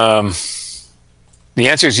 The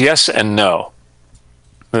answer is yes and no.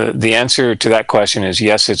 The answer to that question is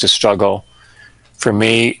yes, it's a struggle for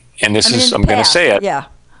me, and I'm going to say it. Yeah.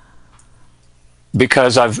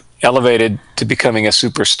 Because I've elevated to becoming a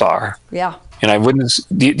superstar. Yeah. And I wouldn't.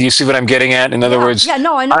 Do you see what I'm getting at? In other words, yeah.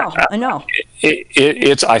 No, I know. I know.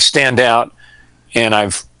 I stand out, and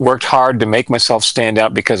I've worked hard to make myself stand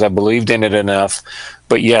out because I believed in it enough.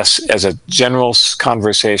 But yes, as a general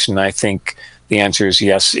conversation, I think the answer is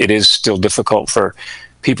yes. It is still difficult for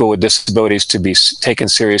people with disabilities to be taken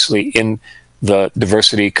seriously in the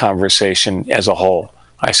diversity conversation as a whole.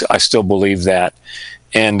 I still believe that.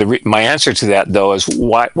 And my answer to that, though, is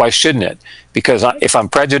why shouldn't it? Because if I'm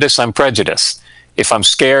prejudiced, I'm prejudiced. If I'm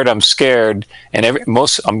scared, I'm scared. And I'm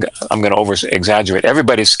going to over-exaggerate.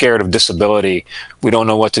 Everybody's scared of disability. We don't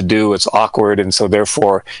know what to do. It's awkward. And so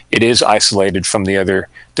therefore, it is isolated from the other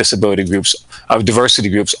disability groups, diversity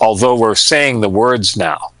groups, although we're saying the words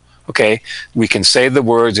now. Okay, we can say the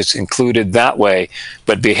words, it's included that way,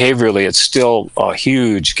 but behaviorally, it's still a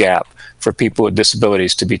huge gap for people with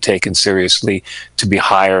disabilities to be taken seriously, to be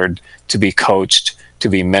hired, to be coached, to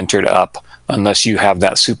be mentored up, unless you have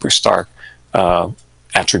that superstar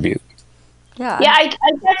attribute. Yeah, I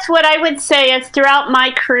guess what I would say is throughout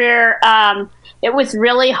my career, it was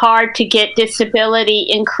really hard to get disability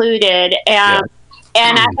included.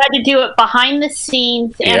 And I had to do it behind the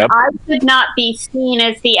scenes, and I could not be seen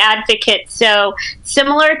as the advocate. So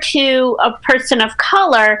similar to a person of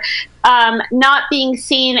color, not being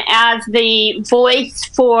seen as the voice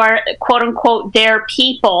for quote unquote their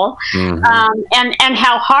people, and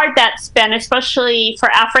how hard that's been, especially for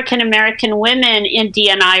African American women in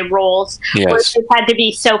D&I roles, where they've had to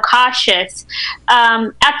be so cautious.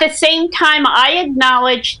 At the same time, I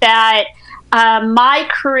acknowledge that my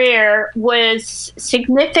career was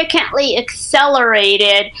significantly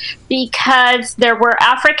accelerated because there were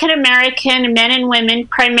African American men and women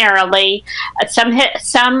primarily, some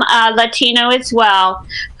Latino as well,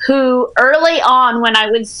 who early on when I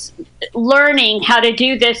was learning how to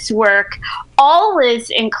do this work always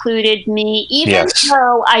included me, even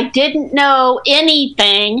though I didn't know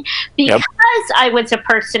anything, because I was a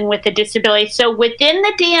person with a disability. So within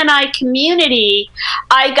the D&I community,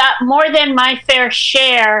 I got more than my fair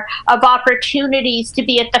share of opportunities to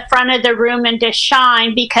be at the front of the room and to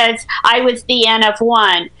shine because I was the N of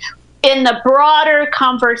one. In the broader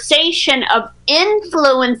conversation of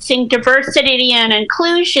influencing diversity and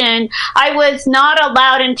inclusion, I was not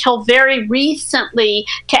allowed until very recently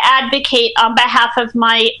to advocate on behalf of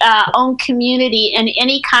my own community in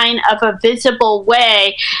any kind of a visible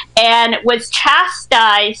way, and was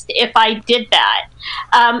chastised if I did that.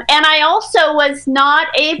 And I also was not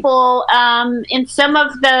able, in some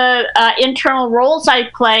of the internal roles I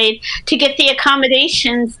played, to get the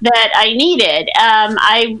accommodations that I needed.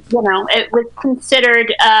 It was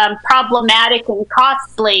considered problematic and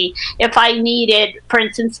costly if I needed, for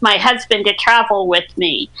instance, my husband to travel with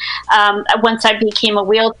me once I became a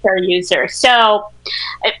wheelchair user. So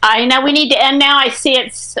I know we need to end now. I see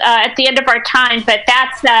it's at the end of our time, but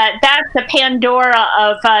that's the Pandora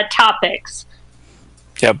of topics.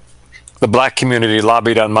 Yep. The black community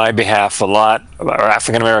lobbied on my behalf a lot, or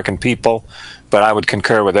African-American people, but I would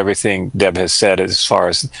concur with everything Deb has said as far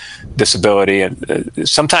as disability. And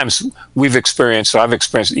sometimes I've experienced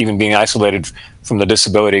even being isolated from the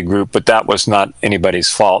disability group, but that was not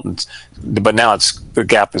anybody's fault. But now the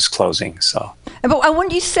gap is closing. So. But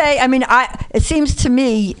when you say, it seems to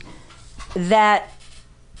me that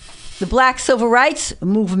the Black Civil Rights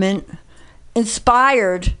Movement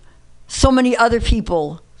inspired so many other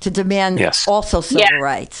people to demand also civil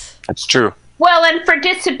rights. That's true. Well, and for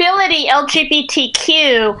disability,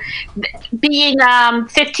 LGBTQ, being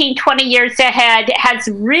 15, 20 years ahead, has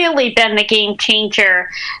really been the game changer.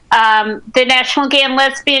 The National Gay and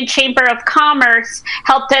Lesbian Chamber of Commerce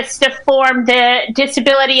helped us to form the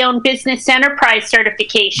Disability-Owned Business Enterprise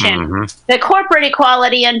Certification. Mm-hmm. The Corporate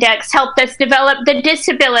Equality Index helped us develop the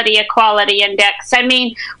Disability Equality Index.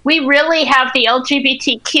 We really have the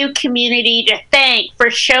LGBTQ community to thank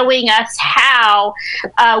for showing us how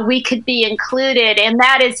we could be included, and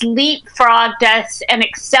that has leapfrogged us and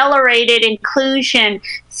accelerated inclusion,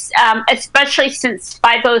 especially since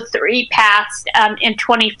 503 passed in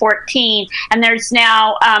 2014, and there's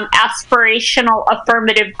now aspirational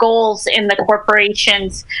affirmative goals in the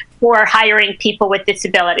corporations for hiring people with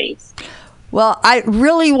disabilities. Well, I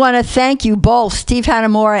really want to thank you both, Steve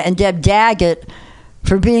Hanamura and Deb Daggett,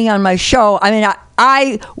 for being on my show.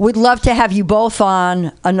 I would love to have you both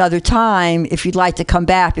on another time if you'd like to come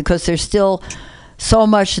back, because there's still so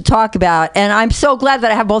much to talk about. And I'm so glad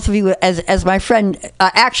that I have both of you as my friend.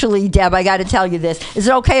 Actually, Deb, I got to tell you this. Is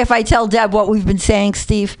it okay if I tell Deb what we've been saying,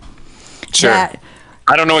 Steve? Sure.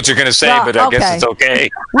 I don't know what you're going to say, but I guess it's okay.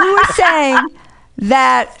 We were saying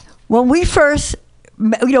that when we first,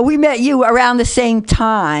 we met you around the same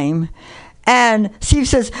time, and Steve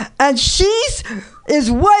says, and she's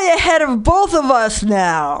is way ahead of both of us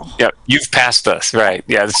now. Yeah, you've passed us, right?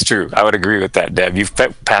 Yeah, that's true. I would agree with that, Deb. You've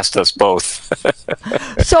passed us both.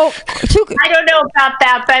 So, I don't know about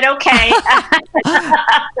that, but okay.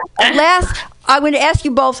 I'm going to ask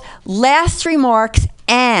you both last remarks,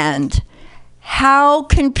 and how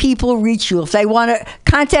can people reach you if they want to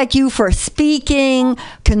contact you for speaking,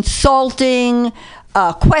 consulting,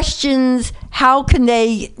 questions? How can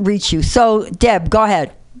they reach you? So, Deb, go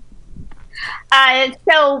ahead.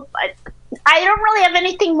 So I don't really have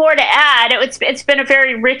anything more to add. It's been a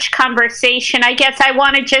very rich conversation. I guess I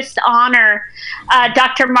want to just honor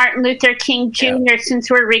Dr. Martin Luther King Jr. since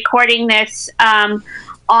we're recording this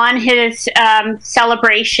on his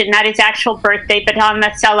celebration, not his actual birthday, but on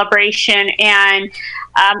the celebration. And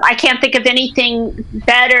I can't think of anything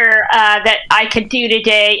better that I could do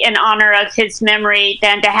today in honor of his memory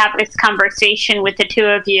than to have this conversation with the two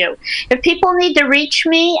of you. If people need to reach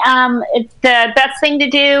me, the best thing to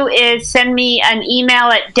do is send me an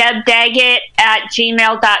email at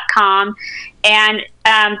debdaggett@gmail.com. And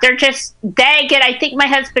they're just Daggett. I think my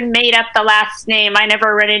husband made up the last name. I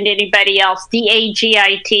never run into anybody else.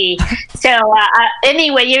 Daggit. So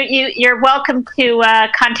anyway, you're welcome to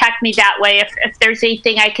contact me that way if there's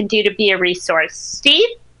anything I can do to be a resource. Steve?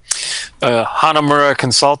 Hanamura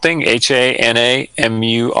Consulting,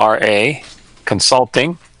 HANAMURA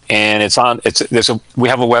Consulting, and we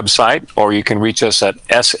have a website, or you can reach us at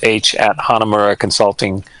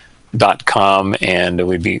sh@hanamuraconsulting.com, and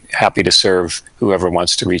we'd be happy to serve whoever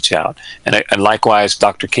wants to reach out. And likewise,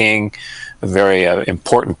 Dr. King, a very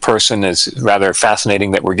important person. It's rather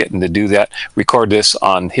fascinating that we're getting to do that, record this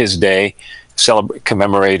on his day,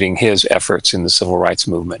 commemorating his efforts in the civil rights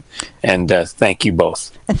movement. And thank you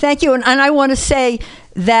both. And thank you. And I want to say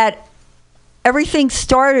that everything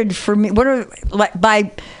started for me.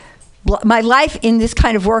 My life in this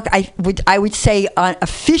kind of work, I would say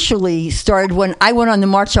officially started when I went on the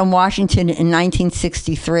March on Washington in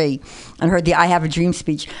 1963 and heard the I Have a Dream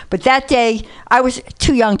speech. But that day, I was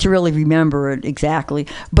too young to really remember it exactly.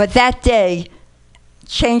 But that day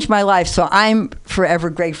changed my life, so I'm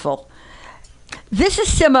forever grateful. This is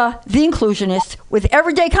Sima, the Inclusionist, with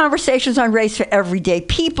Everyday Conversations on Race for Everyday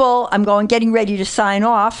People. I'm getting ready to sign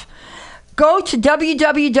off. Go to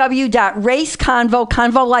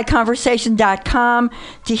www.raceconvo.com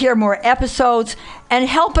to hear more episodes and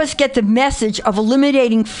help us get the message of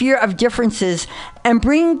eliminating fear of differences and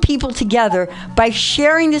bring people together by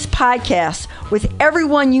sharing this podcast with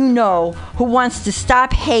everyone you know who wants to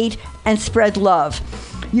stop hate and spread love.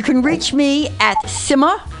 You can reach me at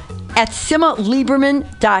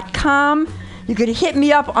simalieberman.com. You could hit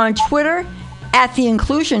me up on Twitter at The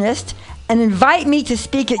Inclusionist and invite me to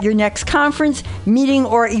speak at your next conference, meeting,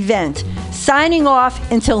 or event. Signing off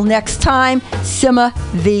until next time, Sima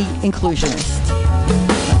the Inclusionist.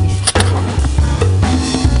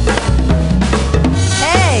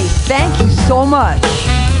 Hey, thank you so much.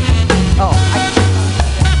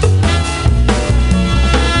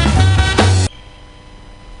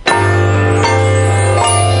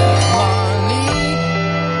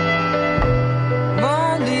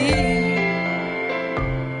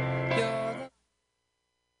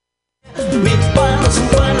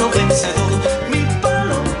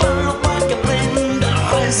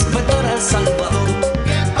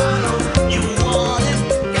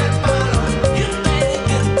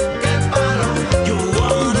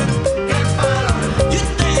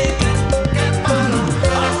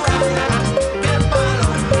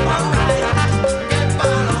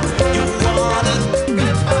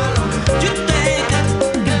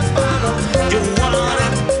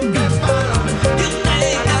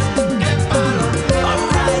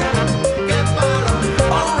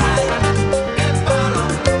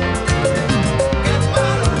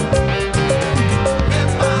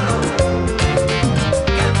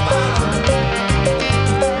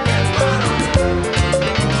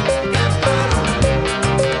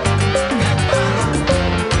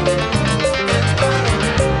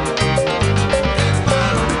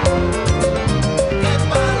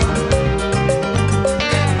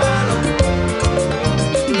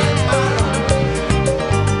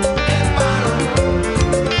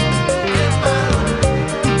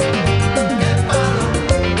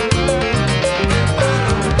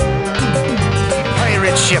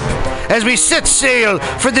 As we set sail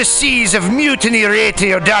for the seas of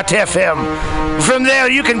MutinyRadio.fm. From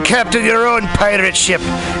there, you can captain your own pirate ship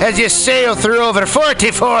as you sail through over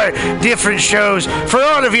 44 different shows for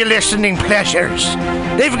all of your listening pleasures.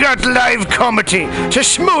 They've got live comedy to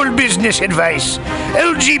small business advice,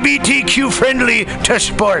 LGBTQ friendly to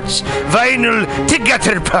sports, vinyl to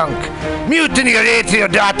gutter punk.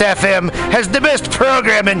 MutinyRadio.fm has the best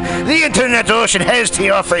programming the internet ocean has to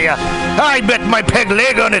offer you. I bet my peg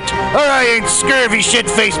leg on it, or I ain't scurvy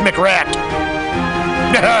shit-faced McRat.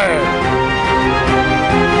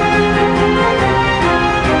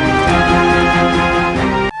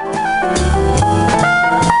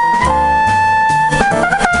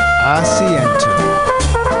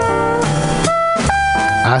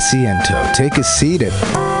 Asiento. Take a seat at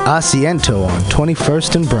Asiento on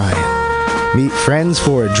 21st and Bryant. Meet friends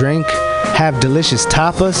for a drink, have delicious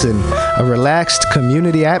tapas, and a relaxed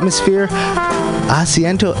community atmosphere.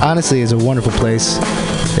 Asiento, honestly, is a wonderful place.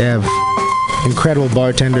 They have incredible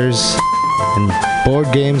bartenders and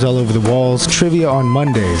board games all over the walls, trivia on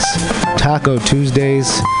Mondays, Taco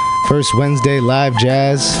Tuesdays, First Wednesday, live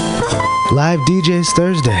jazz, live DJs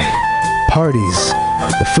Thursday, parties.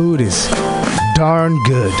 The food is darn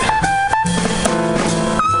good.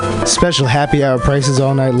 Special happy hour prices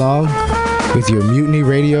all night long with your Mutiny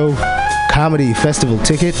Radio Comedy Festival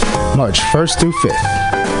ticket, March 1st through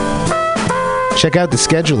 5th. Check out the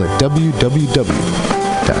schedule at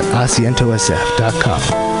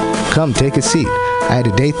www.asientosf.com. Come take a seat. I had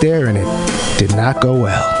a date there and it did not go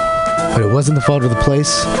well. But it wasn't the fault of the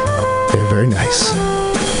place. They're very nice.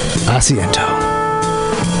 Asiento.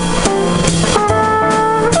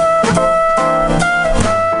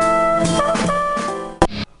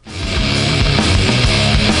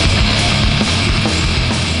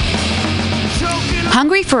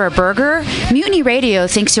 Hungry for a burger? Mutiny Radio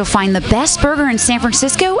thinks you'll find the best burger in San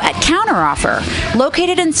Francisco at Counteroffer,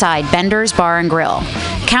 located inside Bender's Bar and Grill.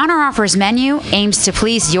 Counteroffer's menu aims to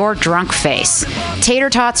please your drunk face. Tater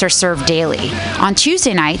tots are served daily. On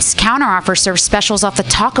Tuesday nights, Counteroffer serves specials off the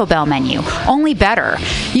Taco Bell menu, only better.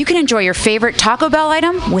 You can enjoy your favorite Taco Bell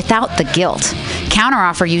item without the guilt.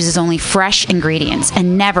 Counteroffer uses only fresh ingredients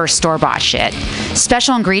and never store-bought shit.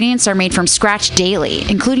 Special ingredients are made from scratch daily,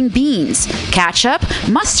 including beans, ketchup,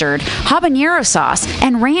 mustard, habanero sauce,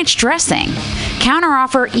 and ranch dressing.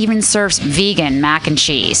 Counteroffer even serves vegan mac and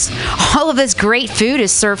cheese. All of this great food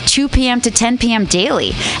is served 2 p.m. to 10 p.m.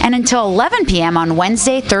 daily and until 11 p.m. on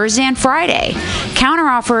Wednesday, Thursday, and Friday.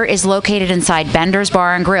 Counteroffer is located inside Bender's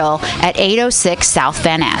Bar and Grill at 806 South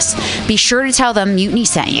Van Ness. Be sure to tell them Mutiny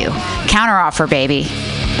sent you. Counteroffer, baby.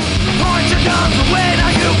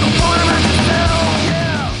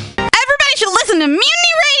 Everybody should listen to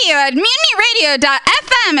Mutiny Radio at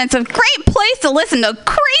MutinyRadio.fm. It's a great place to listen to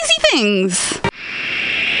crazy things.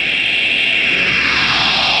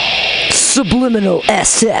 Subliminal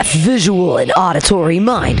SF visual and auditory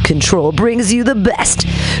mind control brings you the best,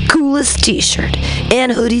 coolest t-shirt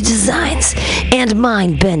and hoodie designs and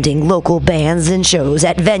mind-bending local bands and shows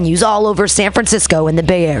at venues all over San Francisco and the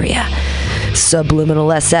Bay Area. Subliminal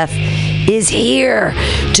SF is here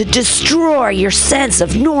to destroy your sense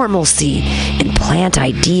of normalcy and plant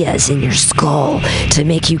ideas in your skull to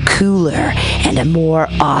make you cooler and a more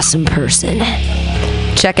awesome person.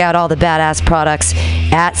 Check out all the badass products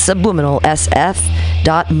at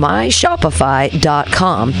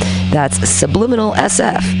subliminalsf.myshopify.com. That's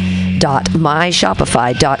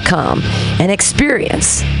subliminalsf.myshopify.com and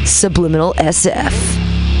experience Subliminal SF.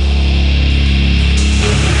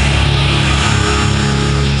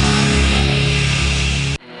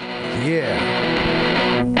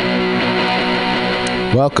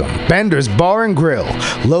 Welcome. Bender's Bar and Grill,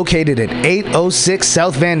 located at 806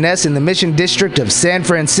 South Van Ness in the Mission District of San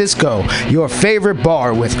Francisco. Your favorite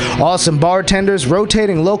bar with awesome bartenders,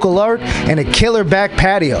 rotating local art, and a killer back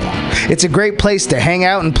patio. It's a great place to hang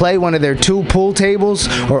out and play one of their 2 pool tables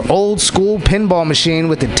or old school pinball machine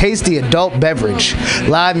with a tasty adult beverage.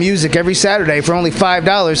 Live music every Saturday for only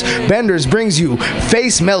 $5. Bender's brings you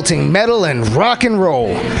face-melting metal and rock and roll.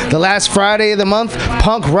 The last Friday of the month,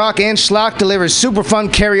 punk, rock, and schlock delivers super fun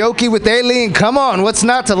karaoke with Aileen. Come on, what's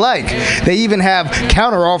not to like? They even have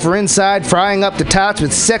counteroffer inside, frying up the tots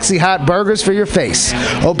with sexy hot burgers for your face.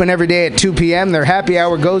 Open every day at 2 p.m. Their happy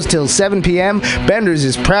hour goes till 7 p.m. Bender's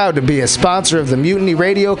is proud to be a sponsor of the Mutiny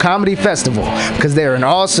Radio Comedy Festival because they're an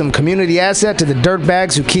awesome community asset to the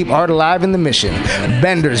dirtbags who keep art alive in the Mission.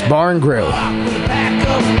 Bender's Bar and Grill.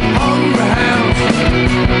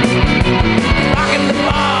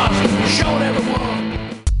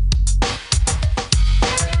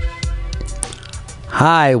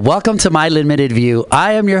 Hi, welcome to My Limited View.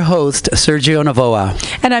 I am your host, Sergio Navoa.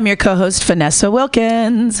 And I'm your co-host, Vanessa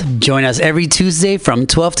Wilkins. Join us every Tuesday from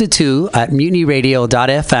 12 to 2 at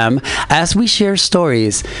MutinyRadio.fm as we share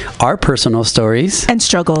stories, our personal stories. And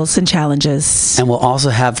struggles and challenges. And we'll also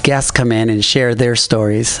have guests come in and share their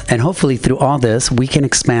stories. And hopefully through all this, we can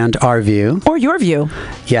expand our view. Or your view.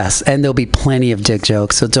 Yes, and there'll be plenty of dick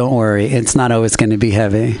jokes, so don't worry. It's not always going to be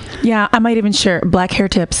heavy. Yeah, I might even share black hair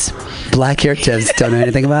tips. Black hair tips. Don't know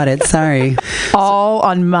anything about it. Sorry. All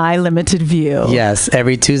on My Limited View. Yes,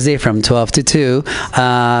 every Tuesday from 12 to 2.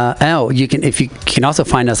 You can also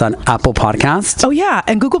find us on Apple Podcasts. Oh yeah,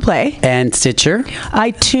 and Google Play. And Stitcher.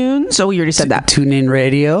 iTunes. Oh, you already said that. TuneIn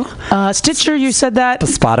Radio. Stitcher, you said that.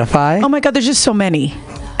 Spotify. Oh my God, there's just so many.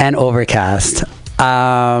 And Overcast.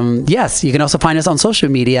 Yes, you can also find us on social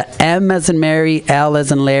media. M as in Mary, L as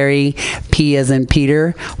in Larry, P as in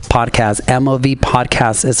Peter, podcast. MOV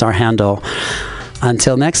Podcast is our handle.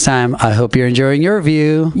 Until next time, I hope you're enjoying your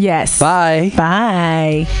view. Yes. Bye.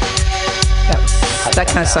 Bye. That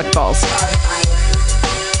kind of sucked balls.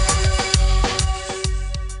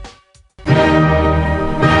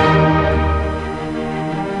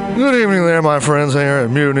 Good evening there, my friends here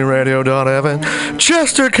at MutinyRadio.fm.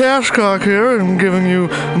 Chester Cashcock here, and giving you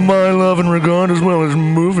my love and regard as well as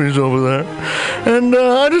movies over there. And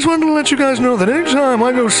I just wanted to let you guys know that anytime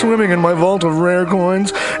I go swimming in my vault of rare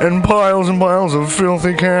coins and piles of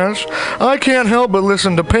filthy cash, I can't help but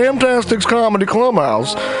listen to Pamtastic's Comedy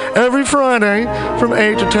Clubhouse every Friday from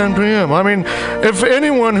 8 to 10 p.m. I mean, if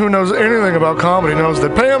anyone who knows anything about comedy knows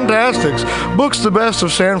that Pamtastic's books the best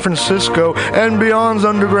of San Francisco and beyond's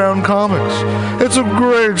underground comics. It's a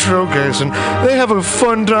great showcase, and they have a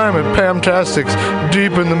fun time at Pamtastic's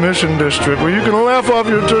deep in the Mission District, where you can laugh off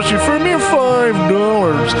your tushy for a mere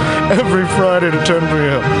 $5 every Friday to 10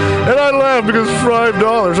 p.m. And I laugh because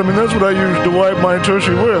 $5, I mean, that's what I use to wipe my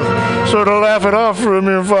tushy with. So to laugh it off for a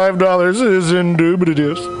mere $5 is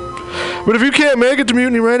indubitious. But if you can't make it to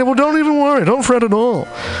Mutiny Radio, well, don't even worry. Don't fret at all.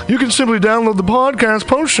 You can simply download the podcast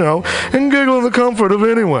post-show and giggle in the comfort of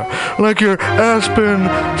anywhere, like your Aspen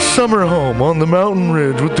summer home on the mountain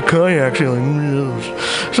ridge with the kayak feeling.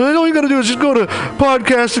 So all you got to do is just go to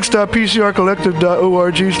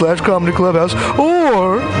podcastics.pcrcollective.org/comedyclubhouse,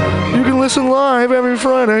 or you can listen live every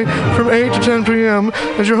Friday from 8 to 10 p.m.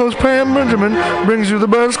 as your host Pam Benjamin brings you the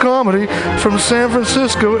best comedy from San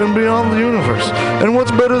Francisco and beyond the universe. And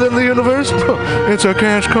what's better than the universe? It's a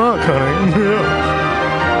cash cock, honey. Yeah.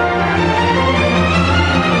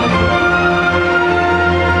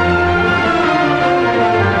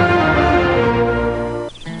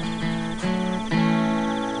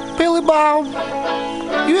 Billy Bob,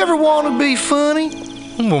 you ever want to be funny?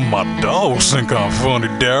 Well, my dogs think I'm funny,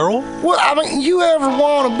 Daryl. Well, I mean, you ever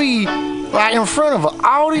want to be, like, in front of an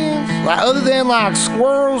audience? Like, other than, like,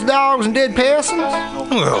 squirrels, dogs, and dead peasants?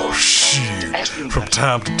 Oh, shoot. From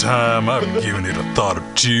time to time, I've given it a thought or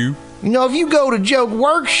two. You know, if you go to Joke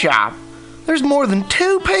Workshop, there's more than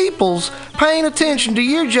 2 peoples paying attention to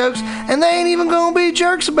your jokes, and they ain't even gonna be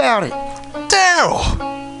jerks about it. Daryl,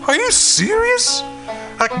 are you serious?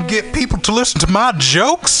 I can get people to listen to my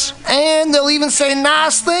jokes? And they'll even say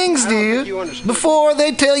nice things to you before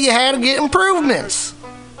they tell you how to get improvements.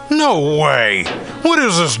 No way. What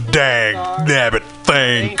is this dag-nabbit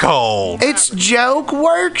thing called? It's Joke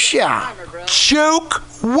Workshop. Joke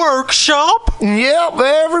Workshop? Yep,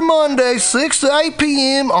 every Monday, 6 to 8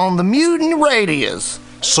 p.m. on the MutinyRadio.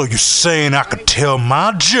 So you're saying I could tell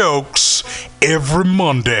my jokes every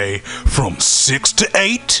Monday from 6 to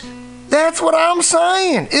 8? That's what I'm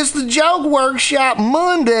saying. It's the Joke Workshop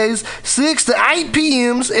Mondays, 6 to 8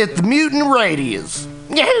 p.m. at the MutinyRadio.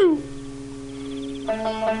 Yahoo!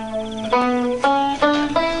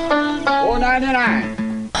 $4.99.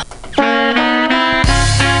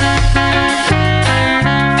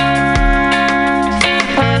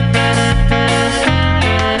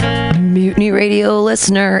 Mutiny Radio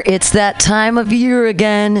listener, it's that time of year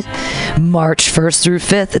again. March 1st through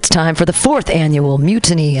 5th, it's time for the 4th annual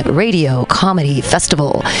Mutiny Radio Comedy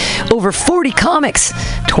Festival. Over 40 comics,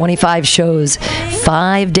 25 shows,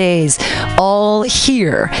 5 days, all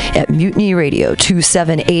here at Mutiny Radio,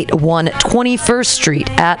 2781 21st Street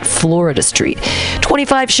at Florida Street.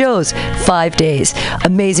 25 shows, 5 days.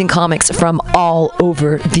 Amazing comics from all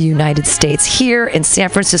over the United States here in San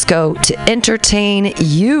Francisco to entertain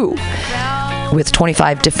you, with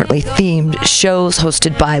 25 differently themed shows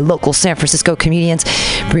hosted by local San Francisco comedians,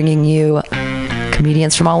 bringing you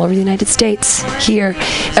comedians from all over the United States here.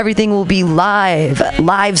 Everything will be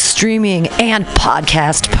live streaming, and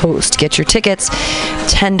podcast post. Get your tickets,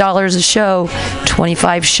 $10 a show,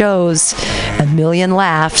 25 shows, a million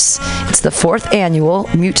laughs. It's the 4th annual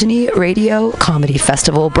Mutiny Radio Comedy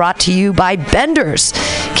Festival, brought to you by Benders,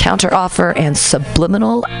 Counteroffer, and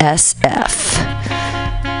Subliminal SF.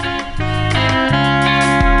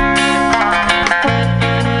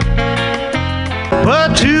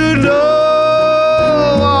 But you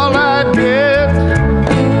know all I get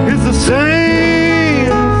is the same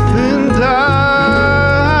thing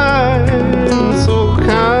time so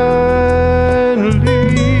kindly.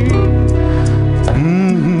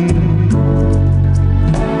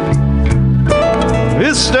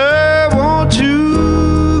 Mister, won't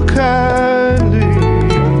you kindly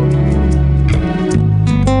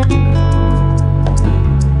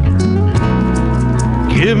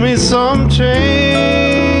give me some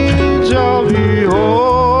change? I'll be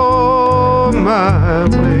on my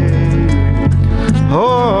way.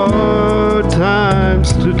 Hard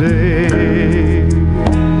times today.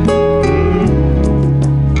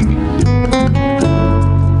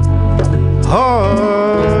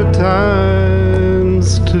 Hard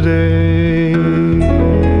times today.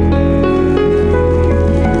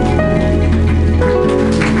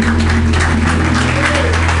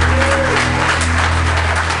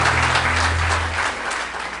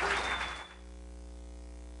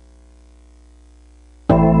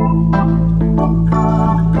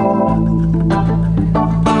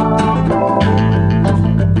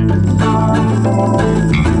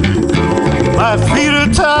 My feet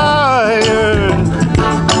are tired.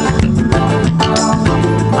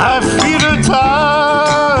 My feet are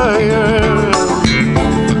tired.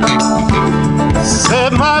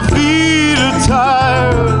 Said my feet are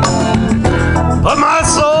tired, but my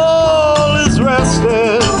soul is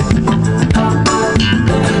rested.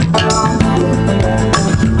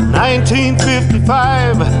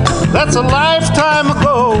 1955, that's a lifetime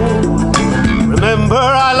ago. Remember,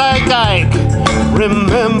 I like Ike.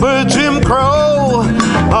 Remember Jim Crow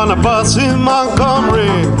on a bus in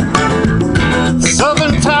Montgomery.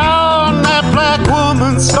 Southern town, that black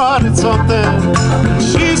woman started something.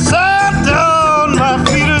 She sat down, my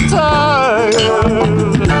feet are tired.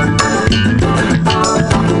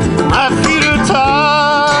 My feet are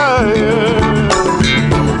tired.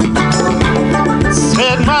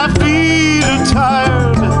 Said my feet are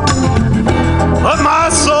tired, but my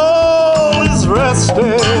soul is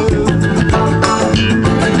rested.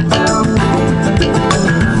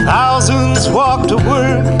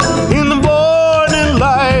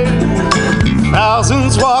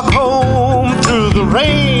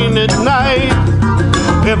 rain at night.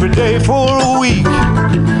 Every day for a week,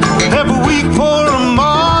 every week for a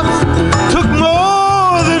month. Took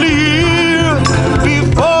more than a year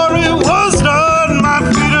before it was done. My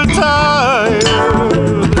feet are tired.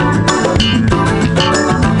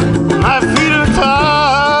 My feet are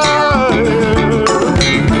tired.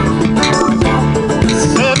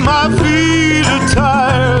 Said my feet are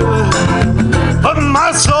tired, but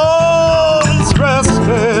my soul is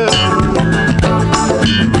rested.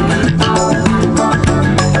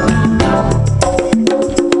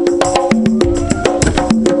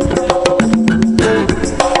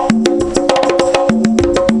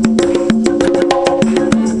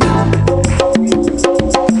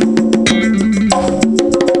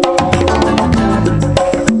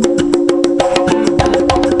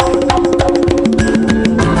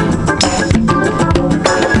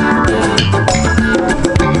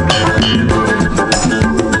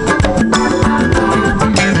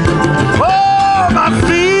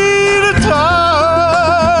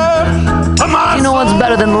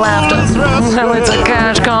 Than laughter. No, it's a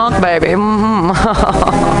cash conch, baby.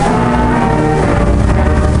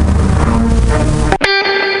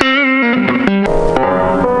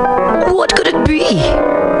 What could it be?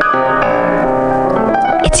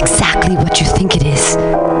 It's exactly what you think it is.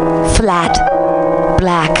 Flat,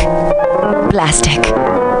 black, plastic,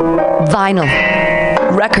 vinyl,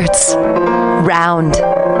 records, round,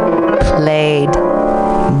 played,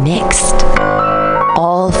 mixed.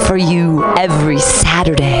 All for you every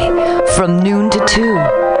Saturday from noon to 2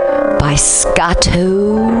 by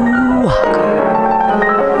Scotto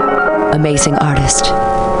Walker. Amazing artist,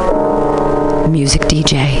 music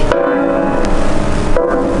DJ,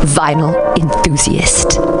 vinyl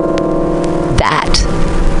enthusiast. That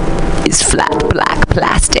is flat black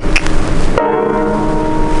plastic.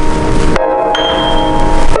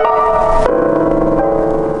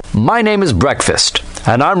 My name is Breakfast,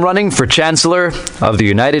 and I'm running for Chancellor of the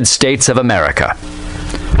United States of America.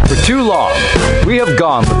 For too long, we have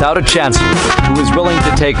gone without a chancellor who is willing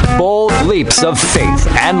to take bold leaps of faith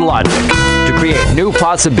and logic to create new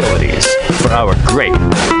possibilities for our great,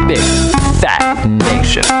 big, fat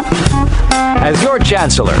nation. As your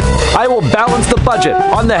chancellor, I will balance the budget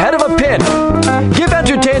on the head of a pin, give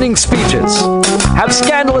entertaining speeches, have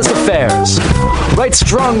scandalous affairs, write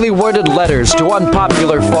strongly worded letters to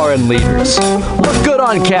unpopular foreign leaders, look good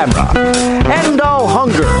on camera, end all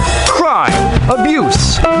hunger, crime,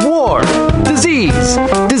 abuse, war, disease,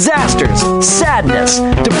 disasters, sadness,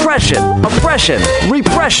 depression, oppression,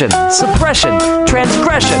 repression, suppression,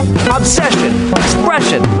 transgression, obsession,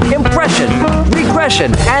 expression, impression,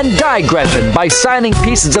 regression, and digression by signing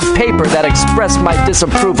pieces of paper that express my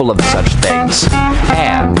disapproval of such things,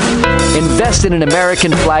 and invest in an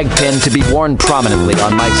American flag pin to be worn prominently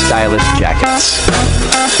on my stylish jackets.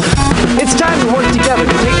 It's time to work together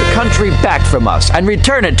to take the country back from us and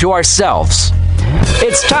return it to ourselves.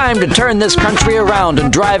 It's time to turn this country around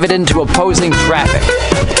and drive it into opposing traffic.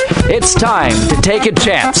 It's time to take a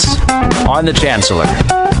chance on the Chancellor.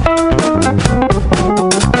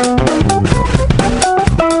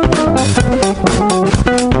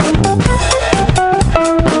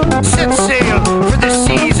 Set sail for the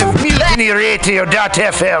seas of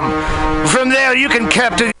MutinyRadio.fm. From there you can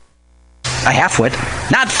capture a half-wit.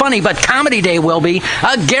 Not funny, but Comedy Day will be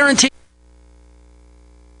a guarantee.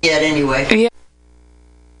 Yet anyway. Yeah.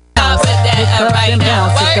 Right now.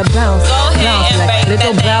 Take a bounce, bounce like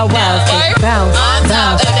little bow wow. Take bounce,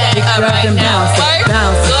 bounce, take up and bounce,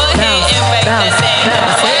 bounce, bounce, bounce.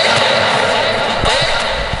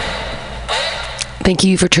 Thank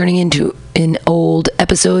you for turning into an old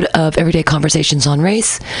episode of Everyday Conversations on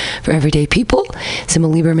Race for everyday people. Sima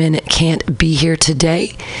Lieberman can't be here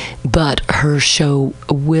today, but her show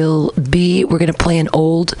will be. We're going to play an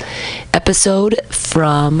old episode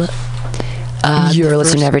from you're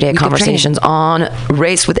listening to Everyday Conversations on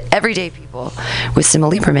Race with Everyday People with Sima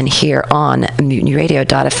Lieberman here on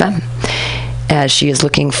MutinyRadio.fm, as she is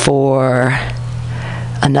looking for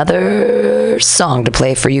another song to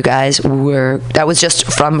play for you guys. That was just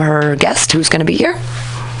from her guest who's going to be here.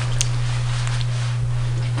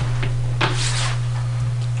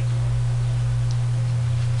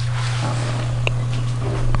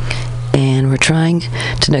 And we're trying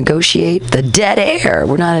to negotiate the dead air.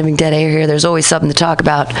 We're not having dead air here. There's always something to talk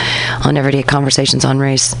about on Everyday Conversations on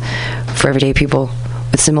Race for Everyday People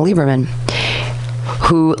with Sima Lieberman,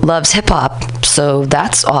 who loves hip-hop. So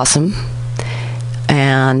that's awesome.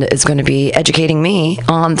 And is going to be educating me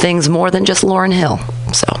on things more than just Lauryn Hill.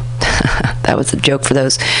 So that was a joke for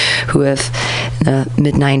those who have, in the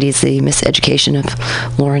mid-90s, the miseducation of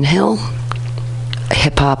Lauryn Hill, a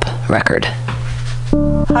hip-hop record.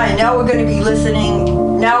 Hi, now we're going to be listening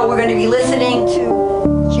to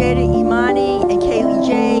Jada Imani and Kaylee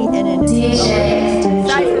J and an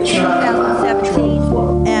Cypher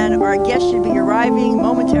 2017, and our guest should be arriving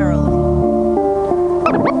momentarily.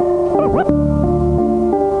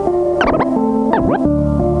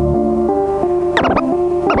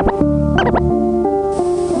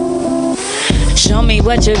 Show me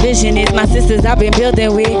what your vision is. My sisters I've been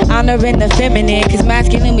building with, honoring the feminine, cause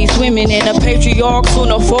masculine we swimming in a patriarch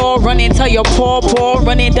sooner fall. Running till your paw,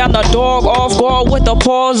 running down the dog off guard with the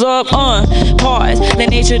paws up. Pause, let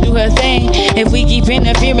nature do her thing. If we keep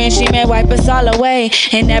interfering, she may wipe us all away.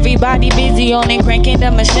 And everybody busy on and cranking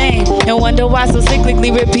the machine, and wonder why so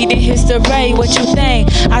cyclically repeating history. What you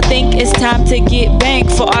think? I think it's time to get bank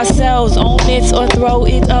for ourselves. Own it or throw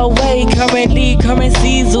it away. Currently,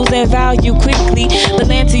 currencies losing value quickly. The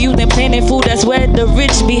land to use and planting food, that's where the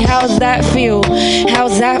rich be. How's that feel?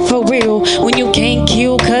 How's that for real? When you can't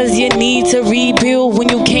kill cause you need to rebuild. When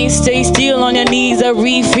you can't stay still on your knees, a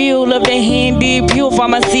refill of the handy pure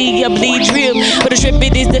pharmacy, a bleed drill. But a trip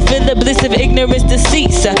it is to feel the bliss of ignorance,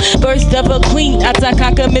 decease. Birth of a queen, I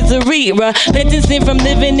conquer misery. Repenting from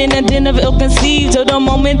living in a den of ill conceived. To the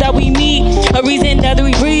moment that we meet, a reason that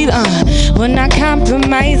we breathe. Will not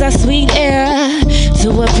compromise our sweet air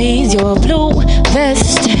to appease your blue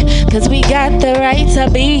vest, cause we got the right to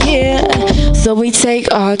be here, so we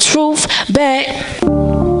take our truth back.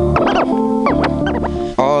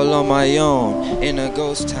 All on my own in a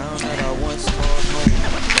ghost town that I once called home.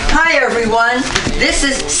 Hi everyone, this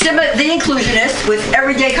is Sima the Inclusionist with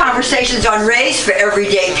Everyday Conversations on Race for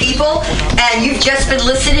Everyday People, and you've just been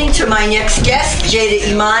listening to my next guest, Jada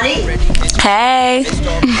Imani. Hey.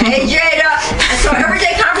 Hey Jada. And so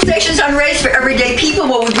Everyday Conversations on Race for Everyday People,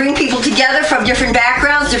 where we bring people together from different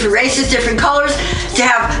backgrounds, different races, different colors, to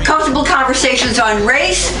have comfortable conversations on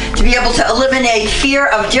race, to be able to eliminate fear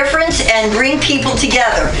of difference and bring people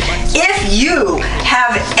together. If you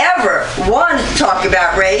have ever wanted to talk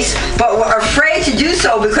about race, but were afraid to do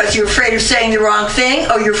so because you're afraid of saying the wrong thing,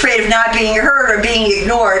 or you're afraid of not being heard or being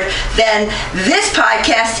ignored, then this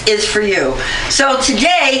podcast is for you. So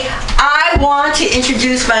today, I want to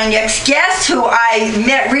introduce my next guest, who I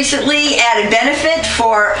met recently at a benefit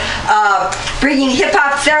for bringing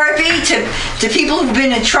hip-hop therapy to people who've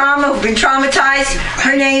been in trauma, who've been traumatized.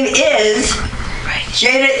 Her name is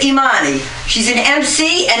Jada Imani. She's an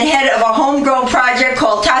MC and head of a homegrown project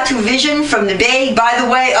called Tattoo Vision from the Bay, by the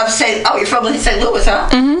way, of you're from St. Louis, huh?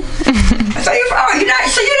 Mm-hmm. So you're not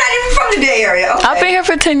even from the Bay Area. Okay. I've been here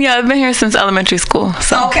for 10 years. I've been here since elementary school.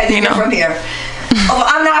 So, okay, then you're from here. Oh,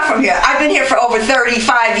 I'm not from here. I've been here for over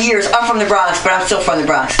 35 years. I'm from the Bronx, but I'm still from the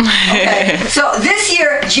Bronx. Okay. So this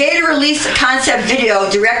year, Jada released a concept video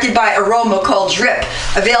directed by Aroma called Drip,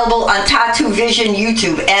 available on Tattoo Vision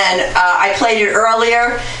YouTube. And I played it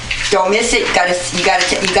earlier. Don't miss it. You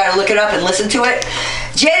gotta look it up and listen to it.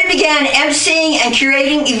 Jada began emceeing and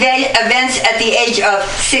curating events at the age of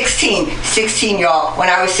 16. 16, y'all. When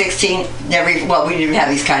I was 16, we didn't have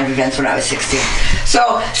these kind of events when I was 16.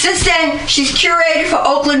 So since then, she's curated for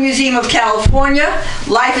Oakland Museum of California,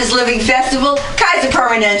 Life is Living Festival, Kaiser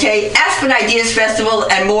Permanente, Aspen Ideas Festival,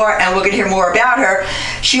 and more, and we're going to hear more about her.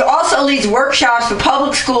 She also leads workshops for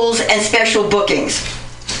public schools and special bookings.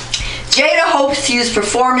 Jada hopes to use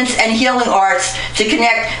performance and healing arts to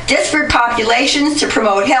connect disparate populations, to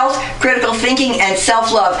promote health, critical thinking, and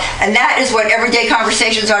self-love. And that is what Everyday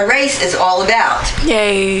Conversations on Race is all about.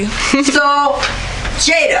 Yay. So,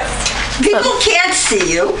 Jada, people can't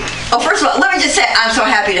see you. Oh, first of all, let me just say I'm so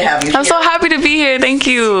happy to have you here. I'm so happy to be here. Thank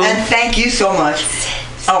you. And thank you so much.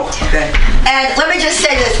 Oh, okay. And let me just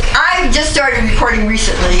say this. I just started recording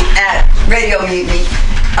recently at Radio Mutiny.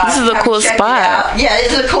 This is a cool spot. Yeah,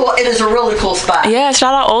 it is a really cool spot. Yeah,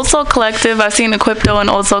 shout out Old Soul Collective. I've seen Equipto and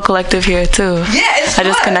Old Soul Collective here too. Yeah, it's I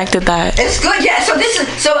just connected that. It's good. Yeah. So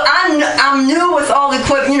I'm new with all the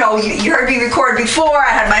equipment. You know, you heard me record before.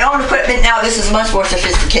 I had my own equipment. Now this is much more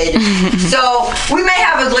sophisticated. So we may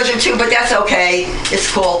have a glitch or two, but that's okay. It's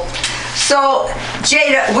cool. So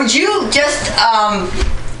Jada, would you just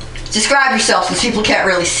describe yourself, since people can't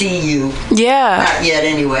really see you. Yeah. Not yet,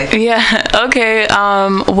 anyway. Yeah. Okay.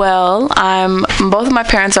 Well, both of my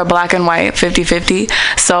parents are black and white, 50-50.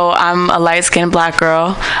 So I'm a light-skinned black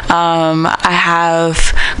girl. I have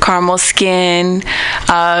caramel skin,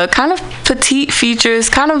 kind of petite features,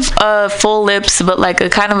 kind of full lips, but like a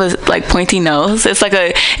kind of a pointy nose. It's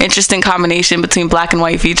like interesting combination between black and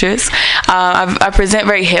white features. I present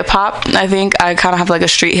very hip hop. I think I kind of have like a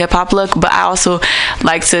street hip hop look, but I also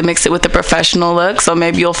like to mix it with the professional look. So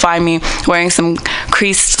maybe you'll find me wearing some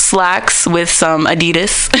creased slacks with some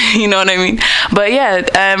Adidas. You know what I mean? But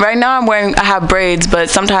yeah, right now I have braids, but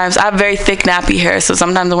sometimes I have very thick nappy hair, so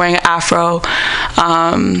sometimes I'm wearing an afro.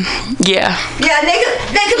 Yeah, and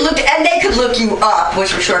they could look you up,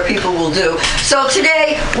 which I'm sure people will do. So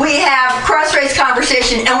today we have cross-race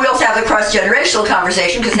conversation, and we also have the cross-generational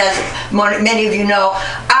conversation, because as many of you know,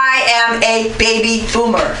 I am a baby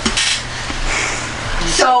boomer.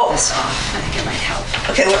 So, I think it might help.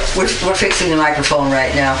 Okay, we're fixing the microphone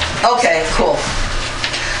right now. Okay, cool.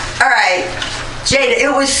 All right, Jada,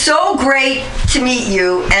 it was so great to meet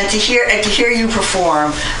you and to hear you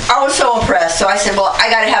perform. I was so impressed. So I said, well, I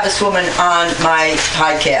got to have this woman on my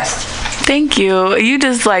podcast. Thank you. You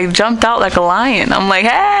just like jumped out like a lion. I'm like,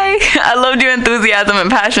 hey, I loved your enthusiasm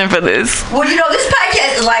and passion for this. Well, you know, this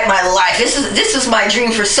podcast is like my life. This was my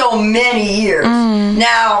dream for so many years.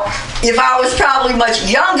 Now, if I was probably much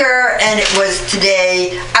younger and it was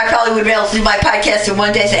today, I probably would be able to do my podcast in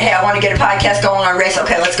one day, say, hey, I want to get a podcast going on race.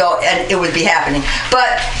 Okay, let's go. And it would be happening.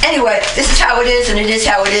 But anyway, this is how it is, and it is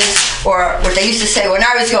how it is. Or what they used to say when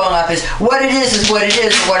I was growing up is what it is what it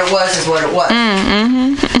is, and what it was is what it was.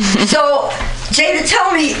 So, Jada,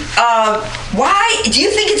 tell me, why do you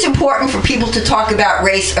think it's important for people to talk about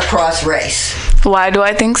race across race? Why do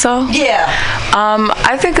I think so? Yeah.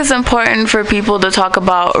 I think it's important for people to talk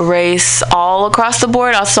about race all across the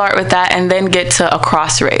board. I'll start with that and then get to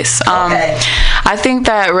across race. Okay. I think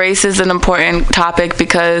that race is an important topic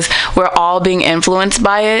because we're all being influenced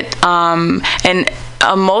by it. And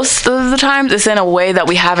most of the times it's in a way that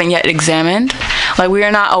we haven't yet examined. Like, we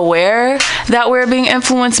are not aware that we're being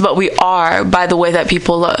influenced, but we are by the way that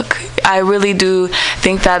people look. I really do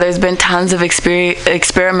think that there's been tons of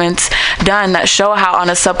experiments done that show how on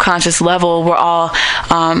a subconscious level we're all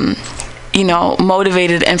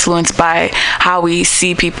motivated, influenced by how we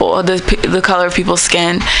see people, the color of people's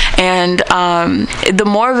skin. And the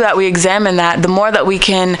more that we examine that, the more that we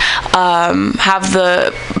can have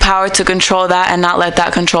the power to control that and not let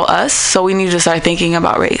that control us. So we need to start thinking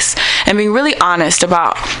about race and being really honest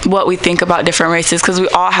about what we think about different races, because we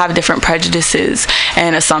all have different prejudices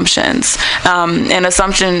and assumptions.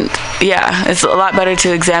 It's a lot better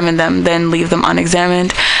to examine them than leave them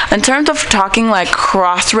unexamined. In terms of talking like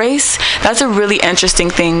cross race, that's a really interesting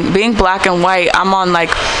thing. Being black and white,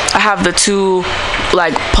 I have the two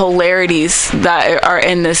like polarities that are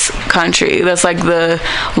in this country. That's like the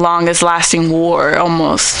longest lasting war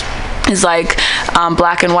almost. Is like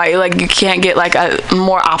black and white. Like, you can't get like a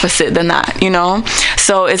more opposite than that, you know?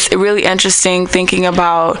 So it's really interesting thinking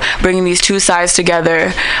about bringing these two sides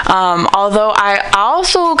together. Although I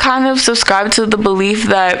also kind of subscribe to the belief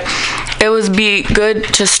that it would be good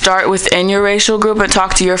to start within your racial group and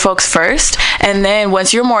talk to your folks first. And then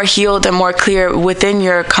once you're more healed and more clear within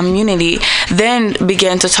your community, then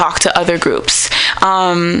begin to talk to other groups.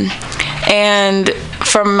 And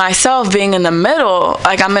for myself, being in the middle,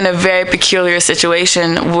 like, I'm in a very peculiar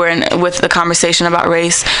situation with the conversation about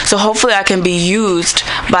race. So hopefully I can be used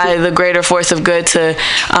by the greater force of good to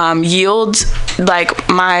yield like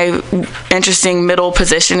my interesting middle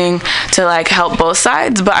positioning to like help both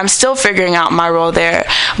sides. But I'm still figuring out my role there.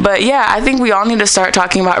 But yeah, I think we all need to start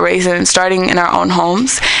talking about race and starting in our own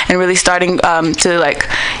homes and really starting to like,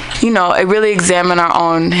 really examine our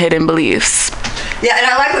own hidden beliefs. Yeah, and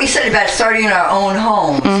I like what you said about starting in our own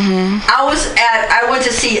homes. I went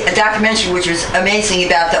to see a documentary which was amazing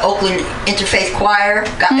about the Oakland Interfaith Choir,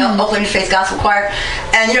 Oakland Interfaith Gospel Choir,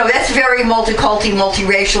 and that's very multicultural,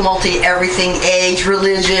 multiracial, multi-everything, age,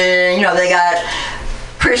 religion. They got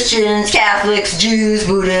Christians, Catholics, Jews,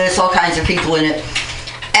 Buddhists, all kinds of people in it.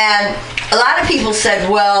 And a lot of people said,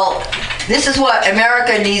 well, this is what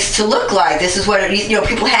America needs to look like. This is what it needs,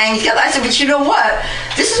 people hang together. I said, but you know what?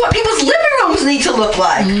 This is what people's living rooms need to look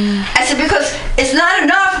like. I said, because it's not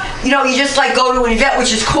enough, you just like go to an event,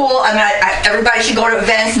 which is cool. I mean, everybody should go to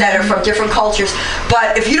events that are from different cultures.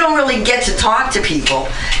 But if you don't really get to talk to people,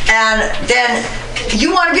 and then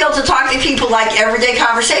you want to be able to talk to people like everyday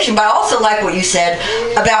conversation, but I also like what you said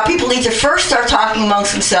about people need to first start talking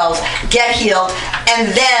amongst themselves, get healed, and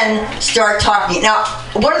then start talking. Now,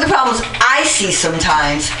 one of the problems I see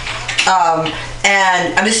sometimes,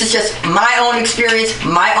 and this is just my own experience,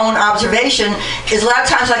 my own observation, is a lot of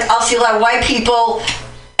times, like, I'll see a lot of white people,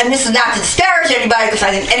 and this is not to disparage anybody, because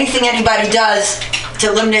I think anything anybody does to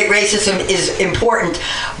eliminate racism is important,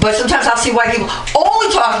 but sometimes I'll see white people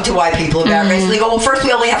only talking to white people about race. They go, well, first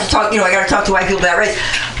we only have to talk, I got to talk to white people about race.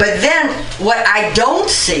 But then what I don't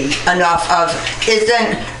see enough of is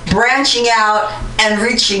then branching out and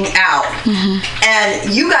reaching out.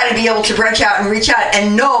 And you got to be able to branch out and reach out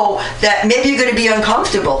and know that maybe you're going to be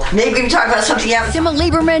uncomfortable. Maybe we talk about something else. Simma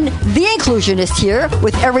Lieberman, the inclusionist, here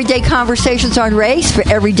with Everyday Conversations on Race for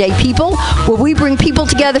everyday people, where we bring people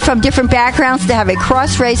together from different backgrounds to have a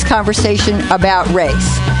cross-race conversation about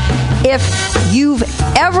race. If you've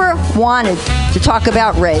ever wanted to talk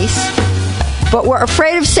about race, but were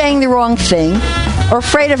afraid of saying the wrong thing or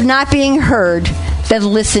afraid of not being heard, then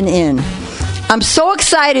listen in. I'm so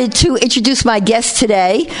excited to introduce my guests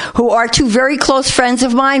today, who are two very close friends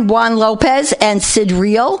of mine, Juan Lopez and Sid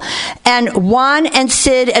Real. And Juan and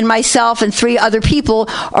Sid and myself and three other people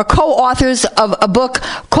are co-authors of a book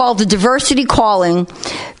called The Diversity Calling,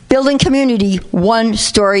 Building Community One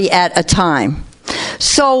Story at a Time.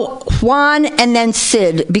 So, Juan and then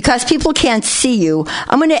Sid, because people can't see you,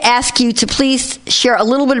 I'm going to ask you to please share a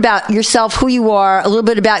little bit about yourself, who you are, a little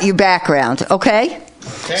bit about your background, okay?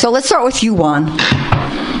 So let's start with you, Juan.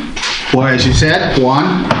 Well, as you said,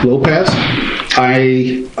 Juan Lopez.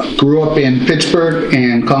 I grew up in Pittsburgh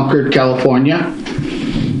and Concord, California.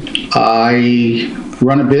 I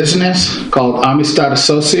run a business called Amistad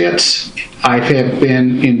Associates. I have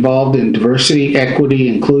been involved in diversity, equity,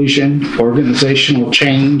 inclusion, organizational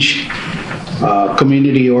change,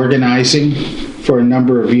 community organizing for a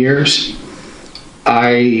number of years.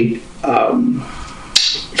 I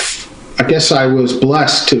guess I was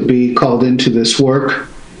blessed to be called into this work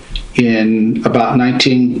in about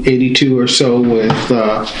 1982 or so with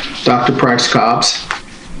Dr. Price Cobbs.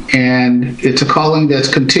 And it's a calling that's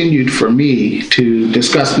continued for me to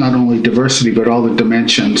discuss not only diversity, but all the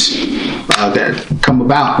dimensions that come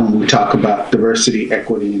about when we talk about diversity,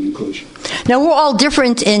 equity, and inclusion. Now, we're all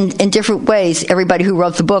different in different ways, everybody who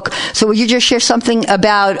wrote the book. So would you just share something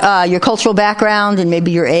about your cultural background and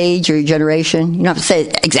maybe your age or your generation? You don't have to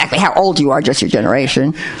say exactly how old you are, just your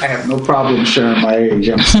generation. I have no problem sharing my age.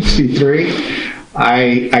 I'm 63.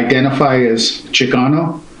 I identify as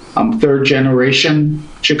Chicano. I'm third generation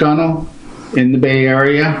Chicano in the Bay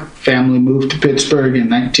Area. Family moved to Pittsburgh in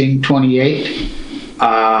 1928.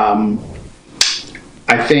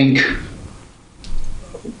 I think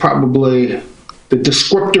probably the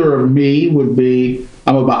descriptor of me would be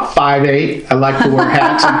I'm about 5'8". I like to wear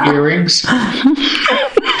hats and earrings.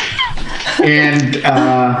 And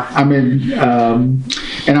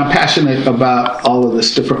I'm passionate about all of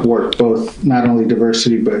this different work, both not only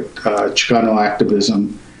diversity, but Chicano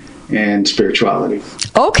activism and spirituality.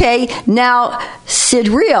 Okay, now, Sid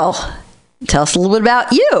Real, tell us a little bit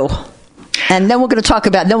about you. And then we're going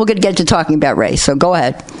to get to talking about race. So go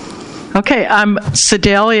ahead. Okay, I'm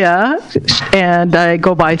Sidalia, and I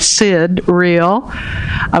go by Sid Real.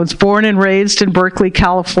 I was born and raised in Berkeley,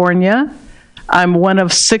 California. I'm one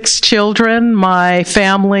of 6 children. My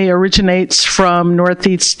family originates from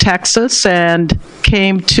Northeast Texas and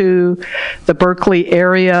came to the Berkeley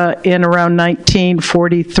area in around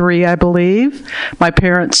 1943, I believe. My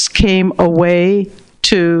parents came they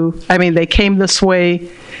came this way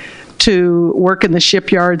to work in the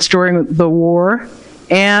shipyards during the war.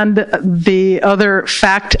 And the other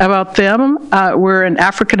fact about them, we're an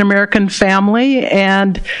African-American family,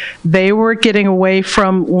 and they were getting away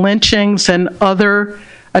from lynchings and other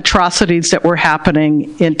atrocities that were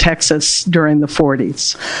happening in Texas during the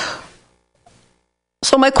 40s.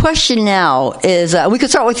 So my question now is, we could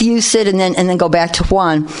start with you, Sid, and then go back to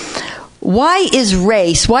Juan. Why is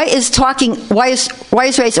race? Why is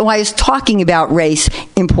race, and why is talking about race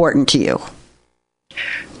important to you?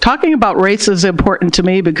 Talking about race is important to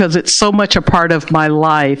me because it's so much a part of my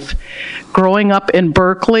life. Growing up in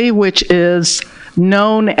Berkeley, which is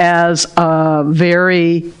known as a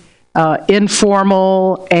very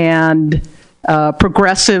informal and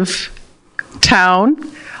progressive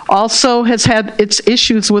town, also has had its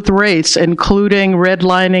issues with race, including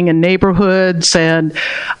redlining in neighborhoods and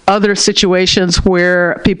other situations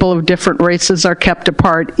where people of different races are kept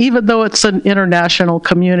apart, even though it's an international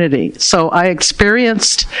community. So I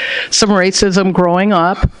experienced some racism growing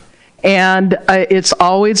up, and it's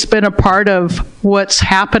always been a part of what's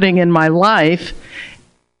happening in my life.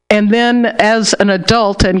 And then as an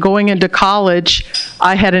adult and going into college,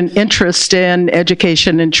 I had an interest in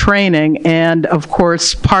education and training. And of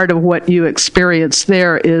course, part of what you experience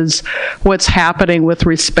there is what's happening with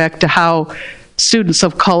respect to how students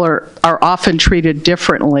of color are often treated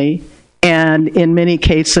differently, and in many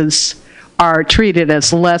cases are treated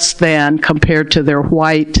as less than compared to their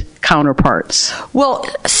white counterparts. Well,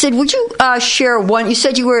 Sid, would you share one? You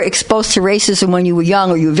said you were exposed to racism when you were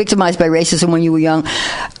young, or you were victimized by racism when you were young.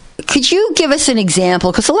 Could you give us an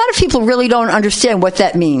example? Because a lot of people really don't understand what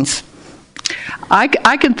that means.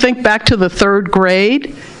 I can think back to the third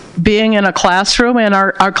grade, being in a classroom, and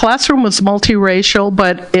our classroom was multiracial,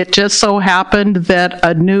 but it just so happened that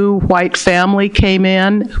a new white family came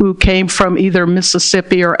in who came from either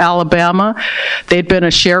Mississippi or Alabama. They'd been a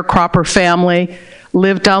sharecropper family,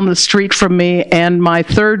 lived down the street from me, and my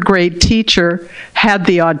third grade teacher had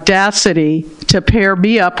the audacity to pair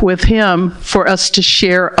me up with him for us to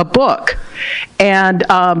share a book. And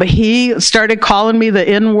he started calling me the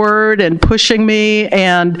N-word and pushing me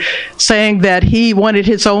and saying that he wanted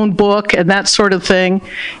his own book and that sort of thing.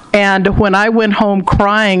 And when I went home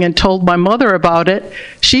crying and told my mother about it,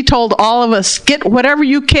 she told all of us, get whatever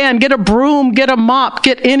you can, get a broom, get a mop,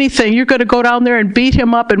 get anything. You're going to go down there and beat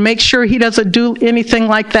him up and make sure he doesn't do anything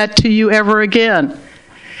like that to you ever again.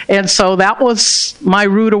 And so that was my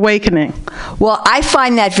rude awakening. Well, I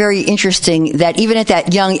find that very interesting that even at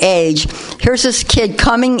that young age, here's this kid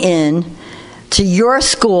coming in to your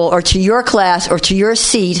school or to your class or to your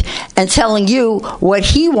seat and telling you what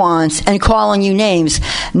he wants and calling you names.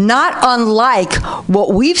 Not unlike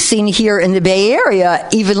what we've seen here in the Bay Area,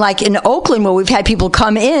 even like in Oakland, where we've had people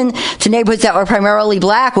come in to neighborhoods that were primarily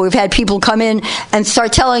black, where we've had people come in and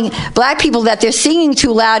start telling black people that they're singing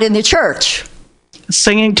too loud in the church.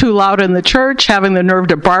 Singing too loud in the church, having the nerve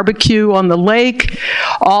to barbecue on the lake,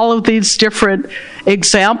 all of these different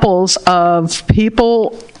examples of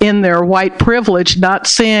people in their white privilege not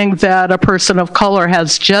seeing that a person of color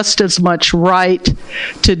has just as much right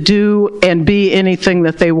to do and be anything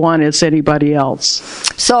that they want as anybody else.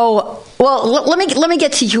 So, well, let me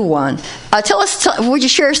get to you, Juan. Would you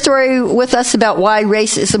share a story with us about why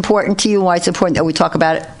race is important to you and why it's important that we talk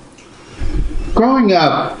about it? Growing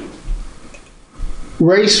up,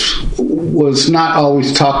 race was not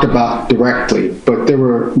always talked about directly, but there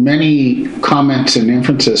were many comments and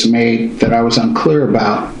inferences made that I was unclear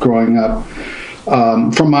about growing up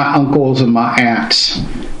from my uncles and my aunts.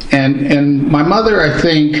 And my mother, I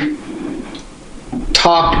think,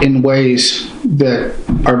 talked in ways that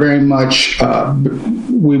are very much,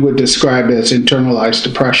 we would describe as internalized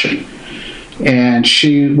depression. And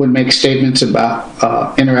she would make statements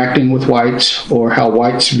about interacting with whites or how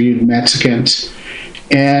whites viewed Mexicans.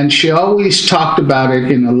 And she always talked about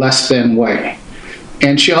it in a less than way.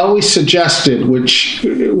 And she always suggested, which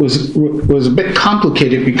was a bit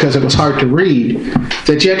complicated because it was hard to read,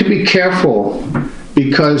 that you had to be careful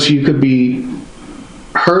because you could be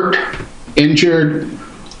hurt, injured,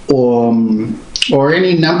 or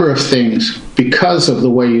any number of things because of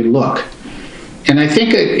the way you look. And I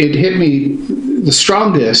think it hit me the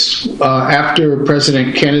strongest after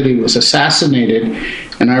President Kennedy was assassinated.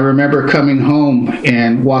 And I remember coming home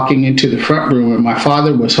and walking into the front room, and my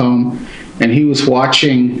father was home, and he was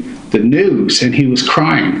watching the news, and he was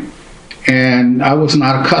crying. And I was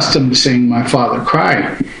not accustomed to seeing my father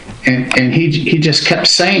cry. And he just kept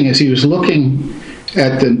saying, as he was looking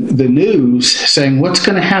at the news, saying, what's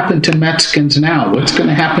going to happen to Mexicans now? What's going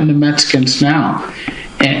to happen to Mexicans now?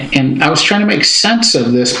 And I was trying to make sense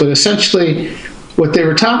of this, but essentially what they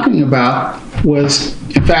were talking about was,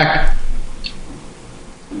 in fact,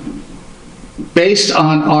 based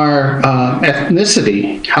on our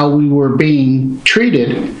ethnicity, how we were being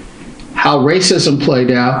treated, how racism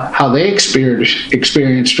played out, how they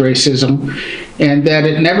experienced racism, and that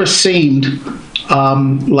it never seemed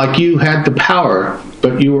like you had the power,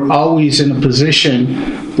 but you were always in a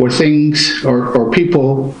position where things or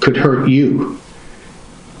people could hurt you,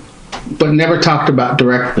 but never talked about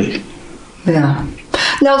directly. Yeah.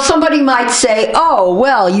 Now, somebody might say, oh,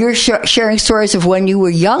 well, you're sharing stories of when you were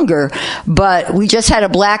younger, but we just had a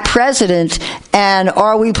black president, and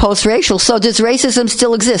are we post-racial? So does racism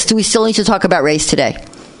still exist? Do we still need to talk about race today?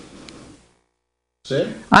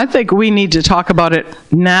 I think we need to talk about it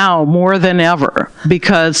now more than ever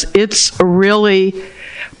because it's really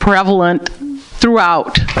prevalent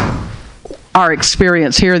throughout our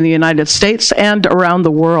experience here in the United States and around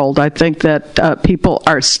the world. I think that people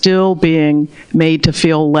are still being made to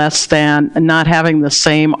feel less than, not having the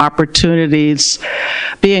same opportunities,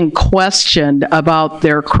 being questioned about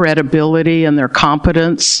their credibility and their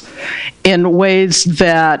competence in ways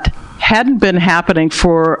that hadn't been happening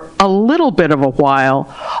for a little bit of a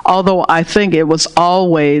while, although I think it was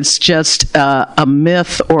always just a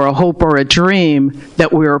myth or a hope or a dream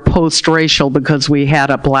that we were post-racial because we had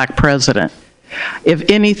a black president. If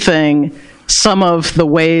anything, some of the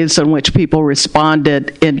ways in which people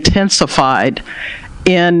responded intensified.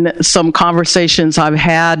 In some conversations I've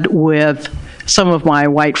had with some of my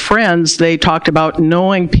white friends, they talked about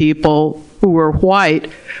knowing people who were white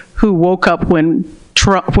who woke up when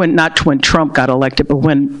not when Trump got elected, but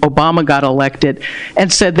when Obama got elected,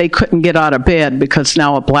 and said they couldn't get out of bed because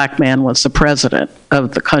now a black man was the president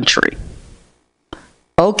of the country.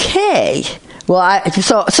 Okay. Well,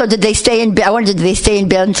 so did they stay in bed? I wondered, did they stay in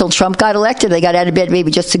bed until Trump got elected? They got out of bed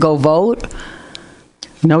maybe just to go vote?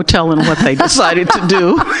 No telling what they decided to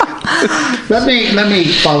do. Let me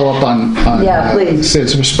follow up on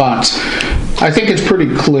Sid's response. I think it's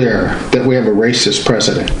pretty clear that we have a racist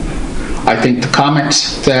president. I think the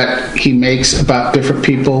comments that he makes about different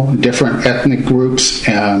people, different ethnic groups,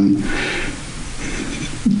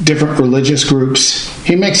 different religious groups,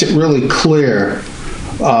 he makes it really clear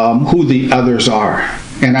who the others are.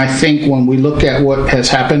 And I think when we look at what has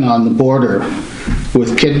happened on the border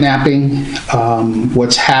with kidnapping,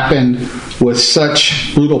 what's happened with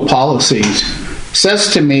such brutal policies,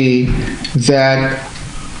 says to me that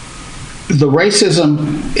the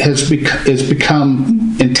racism has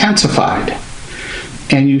become intensified.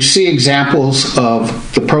 And you see examples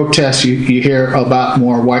of the protests. You hear about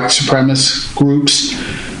more white supremacist groups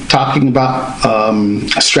talking about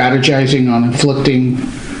strategizing on inflicting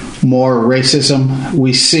more racism.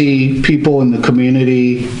 We see people in the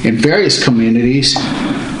community, in various communities,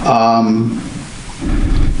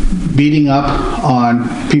 beating up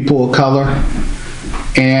on people of color.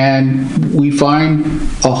 And we find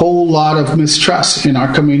a whole lot of mistrust in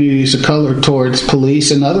our communities of color towards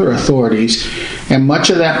police and other authorities. And much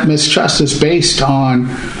of that mistrust is based on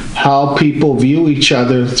how people view each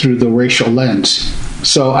other through the racial lens.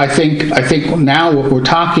 So I think now what we're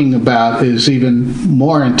talking about is even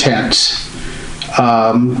more intense.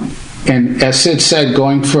 And as Sid said,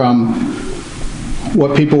 going from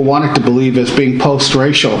what people wanted to believe as being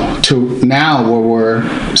post-racial to now where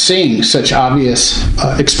we're seeing such obvious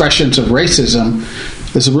expressions of racism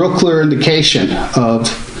is a real clear indication of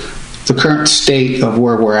the current state of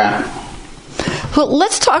where we're at. Well,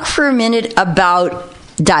 let's talk for a minute about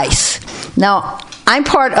DICE. Now, I'm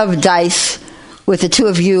part of DICE with the two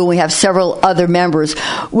of you, and we have several other members.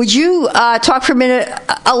 Would you talk for a minute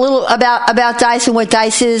a little about DICE and what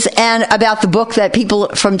DICE is, and about the book that people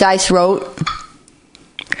from DICE wrote?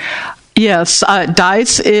 Yes,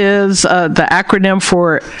 DICE is the acronym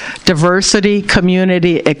for Diversity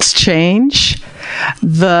Community Exchange.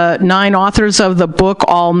 The 9 authors of the book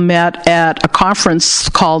all met at a conference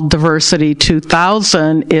called Diversity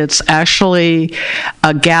 2000. It's actually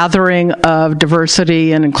a gathering of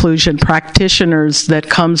diversity and inclusion practitioners that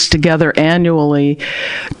comes together annually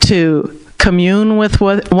to commune with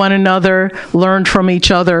one another, learn from each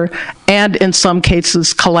other, and in some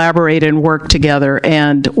cases collaborate and work together.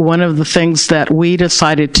 And one of the things that we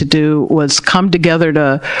decided to do was come together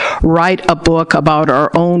to write a book about our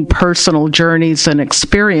own personal journeys and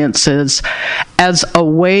experiences as a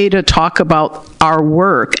way to talk about our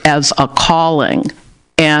work as a calling.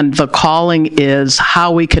 And the calling is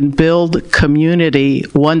how we can build community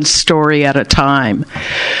one story at a time.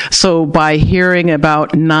 So by hearing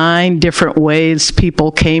about 9 different ways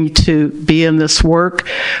people came to be in this work,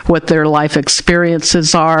 what their life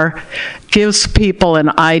experiences are, gives people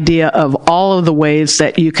an idea of all of the ways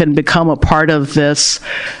that you can become a part of this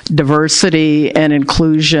diversity and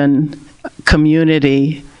inclusion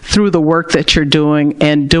community through the work that you're doing,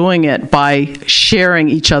 and doing it by sharing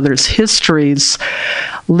each other's histories,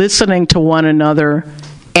 listening to one another,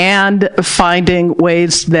 and finding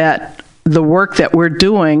ways that the work that we're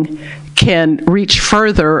doing can reach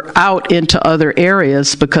further out into other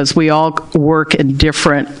areas, because we all work in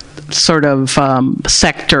different sort of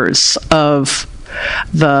sectors of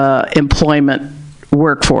the employment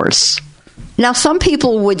workforce. Now, some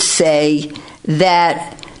people would say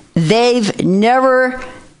that they've never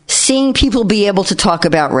seen people be able to talk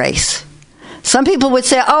about race. Some people would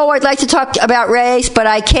say, oh, I'd like to talk about race, but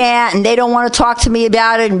I can't, and they don't want to talk to me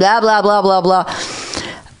about it, and blah, blah, blah, blah, blah.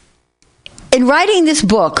 In writing this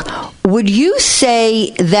book, would you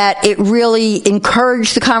say that it really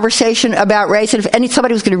encouraged the conversation about race? And if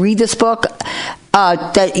somebody was going to read this book,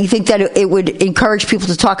 that you think that it would encourage people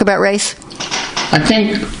to talk about race? I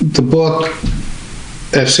think the book,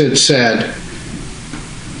 as Sid said,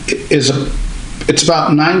 it's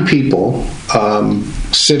about 9 people.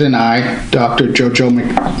 Sid and I, Dr. JoJo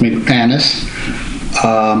McManus,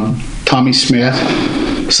 Tommy Smith,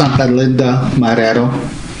 Santa Linda Marrero.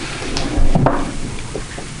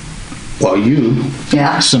 Well, you,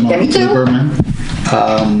 Simone Lieberman,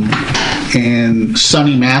 and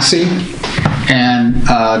Sonny Massey, and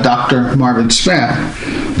Dr. Marvin Smith,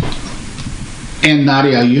 and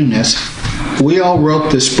Nadia Yunus. We all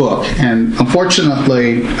wrote this book, and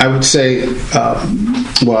unfortunately, I would say,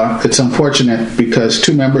 well, it's unfortunate because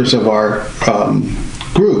 2 members of our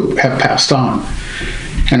group have passed on.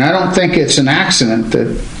 And I don't think it's an accident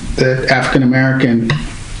that African American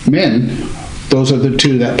men, those are the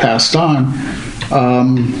two that passed on,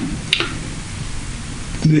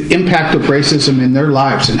 the impact of racism in their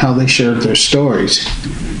lives and how they shared their stories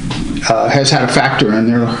has had a factor in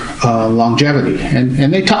their longevity.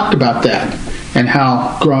 And they talked about that and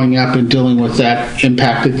how growing up and dealing with that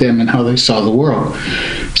impacted them and how they saw the world.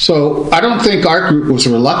 So I don't think our group was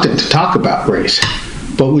reluctant to talk about race,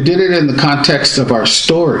 but we did it in the context of our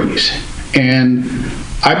stories. And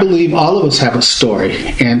I believe all of us have a story,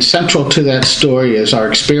 and central to that story is our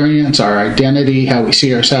experience, our identity, how we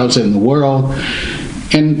see ourselves in the world,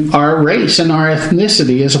 and our race and our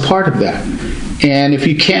ethnicity is a part of that. And if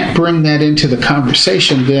you can't bring that into the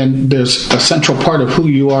conversation, then there's a central part of who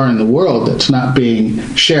you are in the world that's not being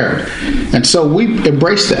shared. And so we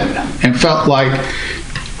embraced that and felt like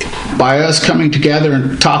by us coming together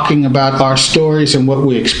and talking about our stories and what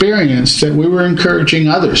we experienced, that we were encouraging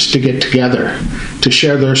others to get together, to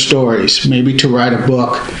share their stories, maybe to write a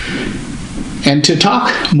book, and to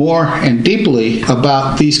talk more and deeply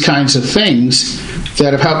about these kinds of things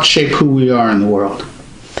that have helped shape who we are in the world.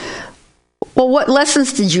 Well, what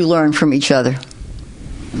lessons did you learn from each other?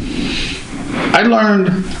 I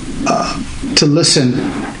learned to listen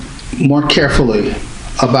more carefully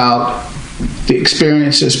about the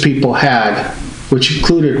experiences people had, which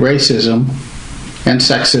included racism and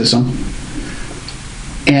sexism,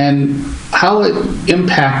 and how it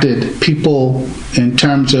impacted people in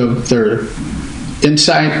terms of their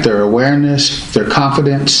insight, their awareness, their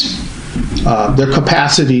confidence, their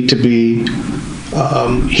capacity to be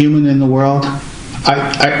human in the world.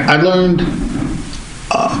 I learned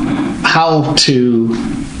how to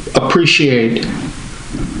appreciate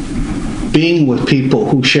being with people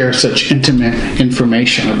who share such intimate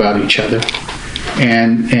information about each other.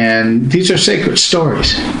 And these are sacred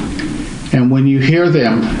stories. And when you hear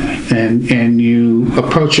them and you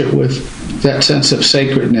approach it with that sense of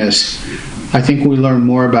sacredness, I think we learn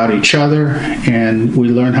more about each other, and we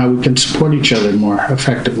learn how we can support each other more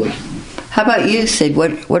effectively. How about you, Sid?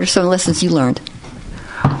 What are some lessons you learned?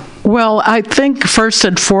 Well, I think first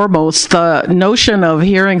and foremost, the notion of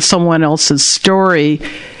hearing someone else's story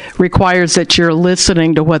requires that you're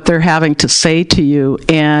listening to what they're having to say to you,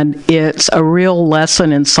 and it's a real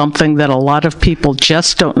lesson in something that a lot of people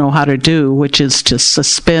just don't know how to do, which is to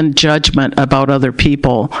suspend judgment about other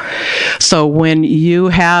people. So when you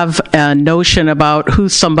have a notion about who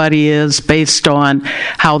somebody is based on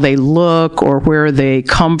how they look or where they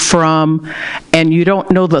come from, and you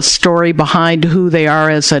don't know the story behind who they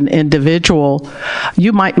are as an individual,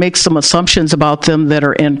 you might make some assumptions about them that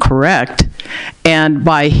are incorrect. And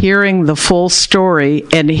by hearing the full story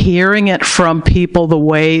and hearing it from people the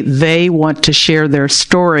way they want to share their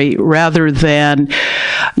story, rather than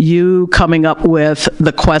you coming up with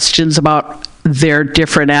the questions about their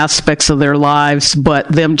different aspects of their lives, but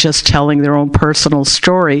them just telling their own personal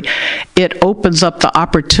story, it opens up the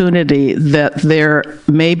opportunity that there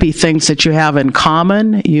may be things that you have in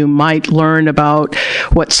common. You might learn about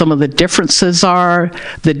what some of the differences are,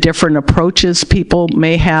 the different approaches people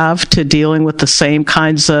may have to dealing with the same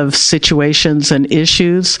kinds of situations and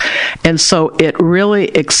issues. And so it really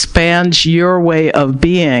expands your way of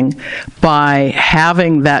being by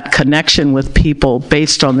having that connection with people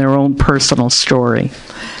based on their own personal story.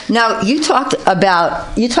 Now, you talked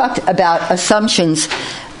about assumptions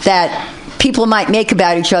that people might make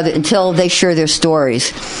about each other until they share their stories.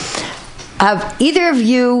 Have either of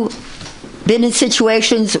you been in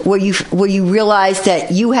situations where you realized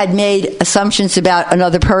that you had made assumptions about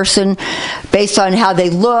another person based on how they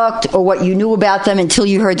looked or what you knew about them until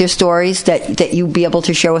you heard their stories that you'd be able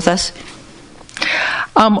to share with us?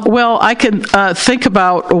 Well, I can think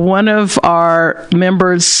about one of our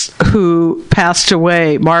members who passed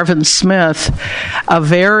away, Marvin Smith, a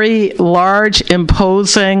very large,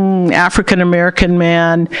 imposing African-American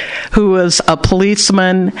man who was a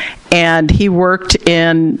policeman, and he worked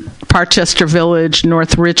in Parchester Village,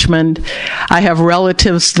 North Richmond. I have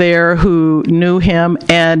relatives there who knew him,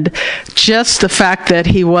 and just the fact that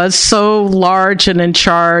he was so large and in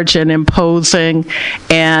charge and imposing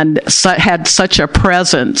and had such a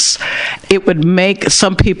presence, it would make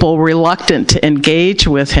some people reluctant to engage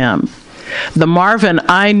with him. The Marvin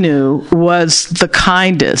I knew was the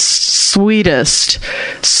kindest, sweetest,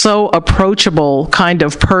 so approachable kind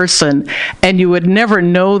of person, and you would never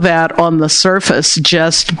know that on the surface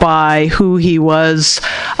just by who he was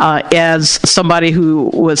as somebody who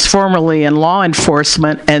was formerly in law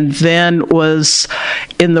enforcement and then was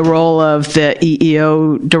in the role of the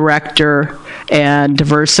EEO director and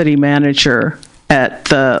diversity manager at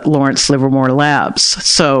the Lawrence Livermore Labs.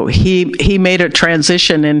 So he made a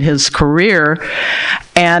transition in his career,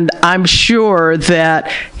 and I'm sure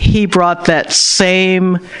that he brought that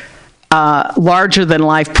same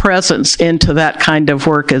larger-than-life presence into that kind of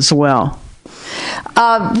work as well.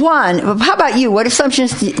 Juan, how about you? What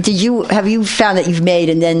assumptions have you found that you've made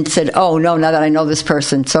and then said, oh, no, now that I know this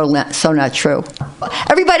person, so not true?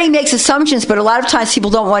 Everybody makes assumptions, but a lot of times people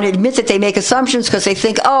don't want to admit that they make assumptions because they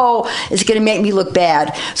think, oh, it's going to make me look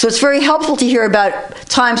bad. So it's very helpful to hear about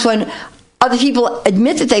times when other people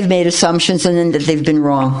admit that they've made assumptions and then that they've been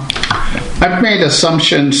wrong. I've made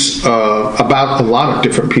assumptions about a lot of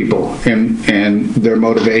different people and their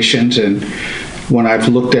motivations, and when I've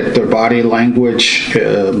looked at their body language,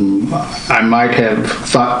 I might have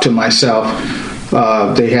thought to myself,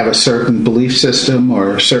 they have a certain belief system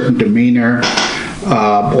or a certain demeanor,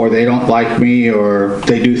 or they don't like me, or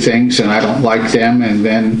they do things and I don't like them, and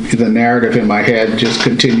then the narrative in my head just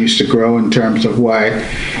continues to grow in terms of why.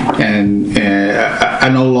 And I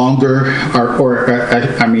no longer,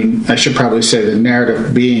 I should probably say the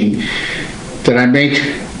narrative being that I make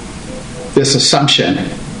this assumption,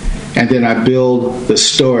 and then I build the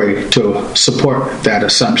story to support that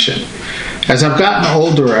assumption. As I've gotten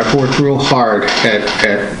older, I've worked real hard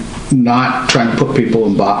at not trying to put people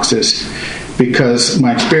in boxes, because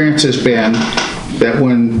my experience has been that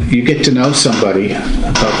when you get to know somebody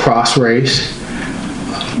across race,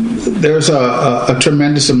 there's a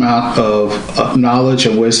tremendous amount of knowledge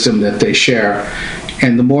and wisdom that they share.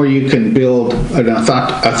 And the more you can build an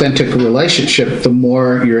authentic relationship, the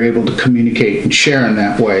more you're able to communicate and share in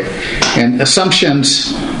that way. And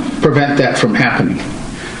assumptions prevent that from happening.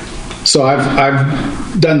 So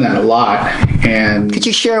I've done that a lot. And could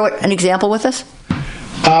you share an example with us?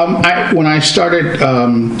 When I started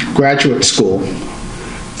graduate school,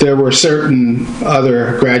 there were certain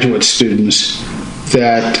other graduate students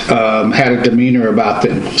that had a demeanor about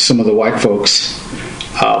them, some of the white folks.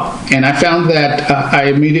 And I found that I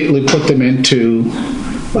immediately put them into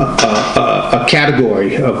a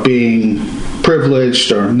category of being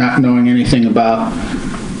privileged or not knowing anything about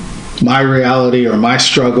my reality or my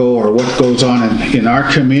struggle or what goes on in our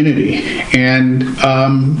community. And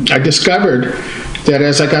I discovered that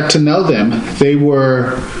as I got to know them, they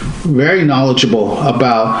were very knowledgeable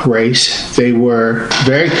about race. They were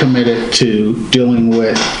very committed to dealing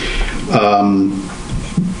with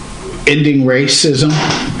ending racism.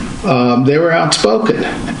 They were outspoken,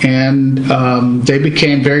 and they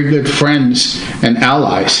became very good friends and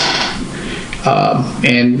allies.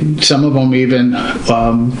 And some of them even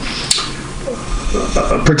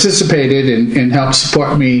participated and helped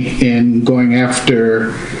support me in going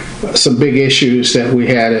after some big issues that we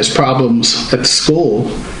had as problems at the school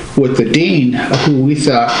with the dean, who we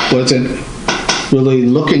thought wasn't really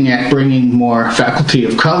looking at bringing more faculty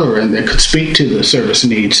of color in that could speak to the service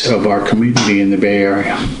needs of our community in the Bay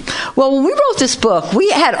Area. Well, when we wrote this book,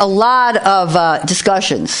 we had a lot of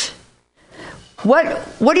discussions. What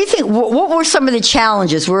do you think? What were some of the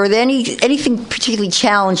challenges? Were there anything particularly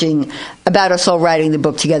challenging about us all writing the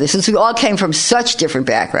book together, since we all came from such different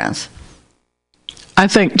backgrounds? I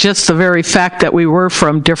think just the very fact that we were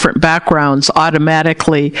from different backgrounds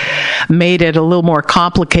automatically made it a little more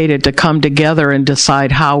complicated to come together and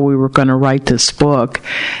decide how we were going to write this book.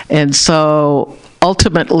 And so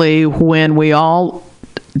ultimately, when we all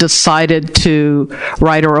decided to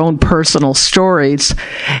write our own personal stories,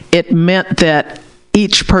 it meant that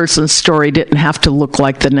each person's story didn't have to look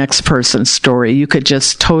like the next person's story. You could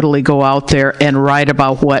just totally go out there and write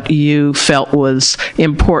about what you felt was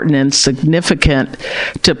important and significant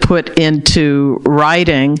to put into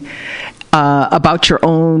writing about your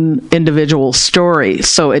own individual story.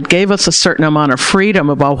 So it gave us a certain amount of freedom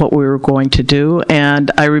about what we were going to do. And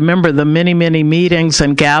I remember the many, many meetings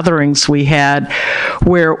and gatherings we had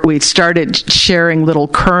where we started sharing little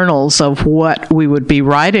kernels of what we would be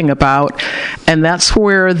writing about. And that's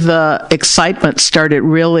where the excitement started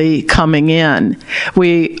really coming in.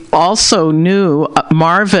 We also knew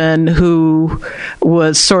Marvin, who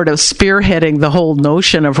was sort of spearheading the whole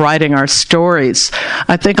notion of writing our stories.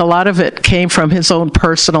 I think a lot of it came from his own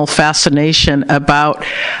personal fascination about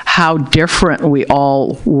how different we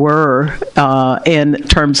all were in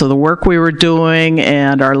terms of the work we were doing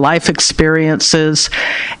and our life experiences.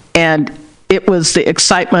 And it was the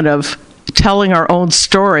excitement of telling our own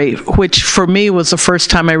story, which for me was the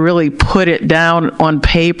first time I really put it down on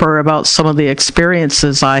paper about some of the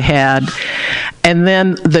experiences I had. And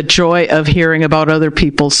then the joy of hearing about other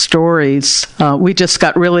people's stories. We just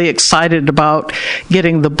got really excited about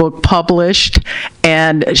getting the book published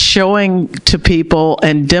and showing to people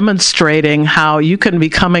and demonstrating how you can be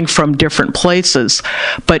coming from different places,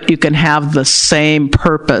 but you can have the same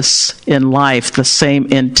purpose in life, the same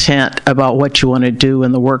intent about what you want to do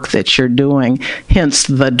in the work that you're doing, hence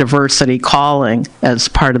the diversity calling as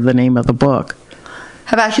part of the name of the book.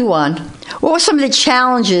 How about you, Juan? What were some of the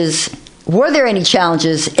challenges? Were there any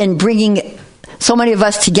challenges in bringing so many of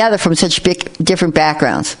us together from such big, different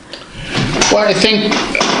backgrounds? Well, I think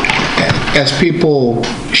as people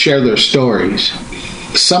share their stories,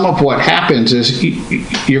 some of what happens is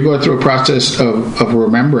you're going through a process of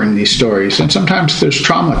remembering these stories, and sometimes there's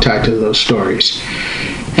trauma tied to those stories.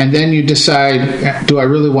 And then you decide, do I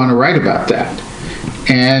really want to write about that?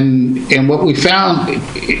 And what we found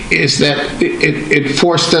is that it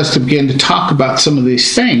forced us to begin to talk about some of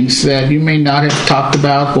these things that you may not have talked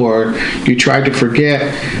about or you tried to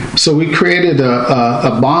forget. So we created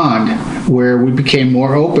a bond where we became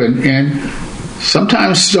more open, and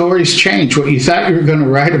sometimes stories change. What you thought you were going to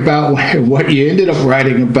write about, what you ended up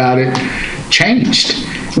writing about it, changed.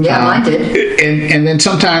 Yeah, mine did. And then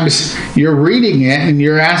sometimes you're reading it and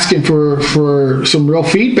you're asking for some real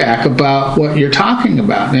feedback about what you're talking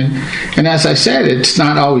about. And as I said, it's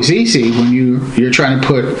not always easy when you're trying to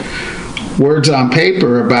put words on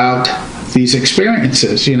paper about these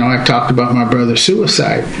experiences. You know, I talked about my brother's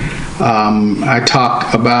suicide. I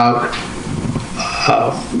talked about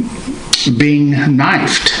being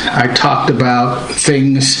knifed. I talked about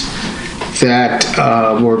things that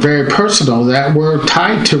were very personal, that were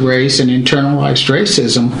tied to race and internalized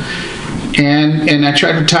racism. And I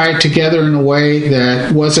tried to tie it together in a way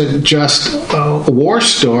that wasn't just a war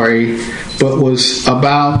story, but was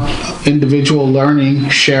about individual learning,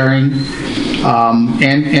 sharing,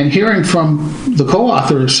 and hearing from the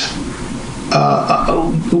co-authors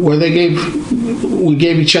where we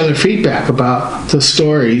gave each other feedback about the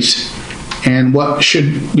stories and what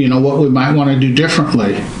we might want to do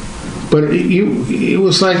differently. But it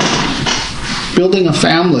was like building a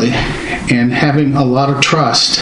family and having a lot of trust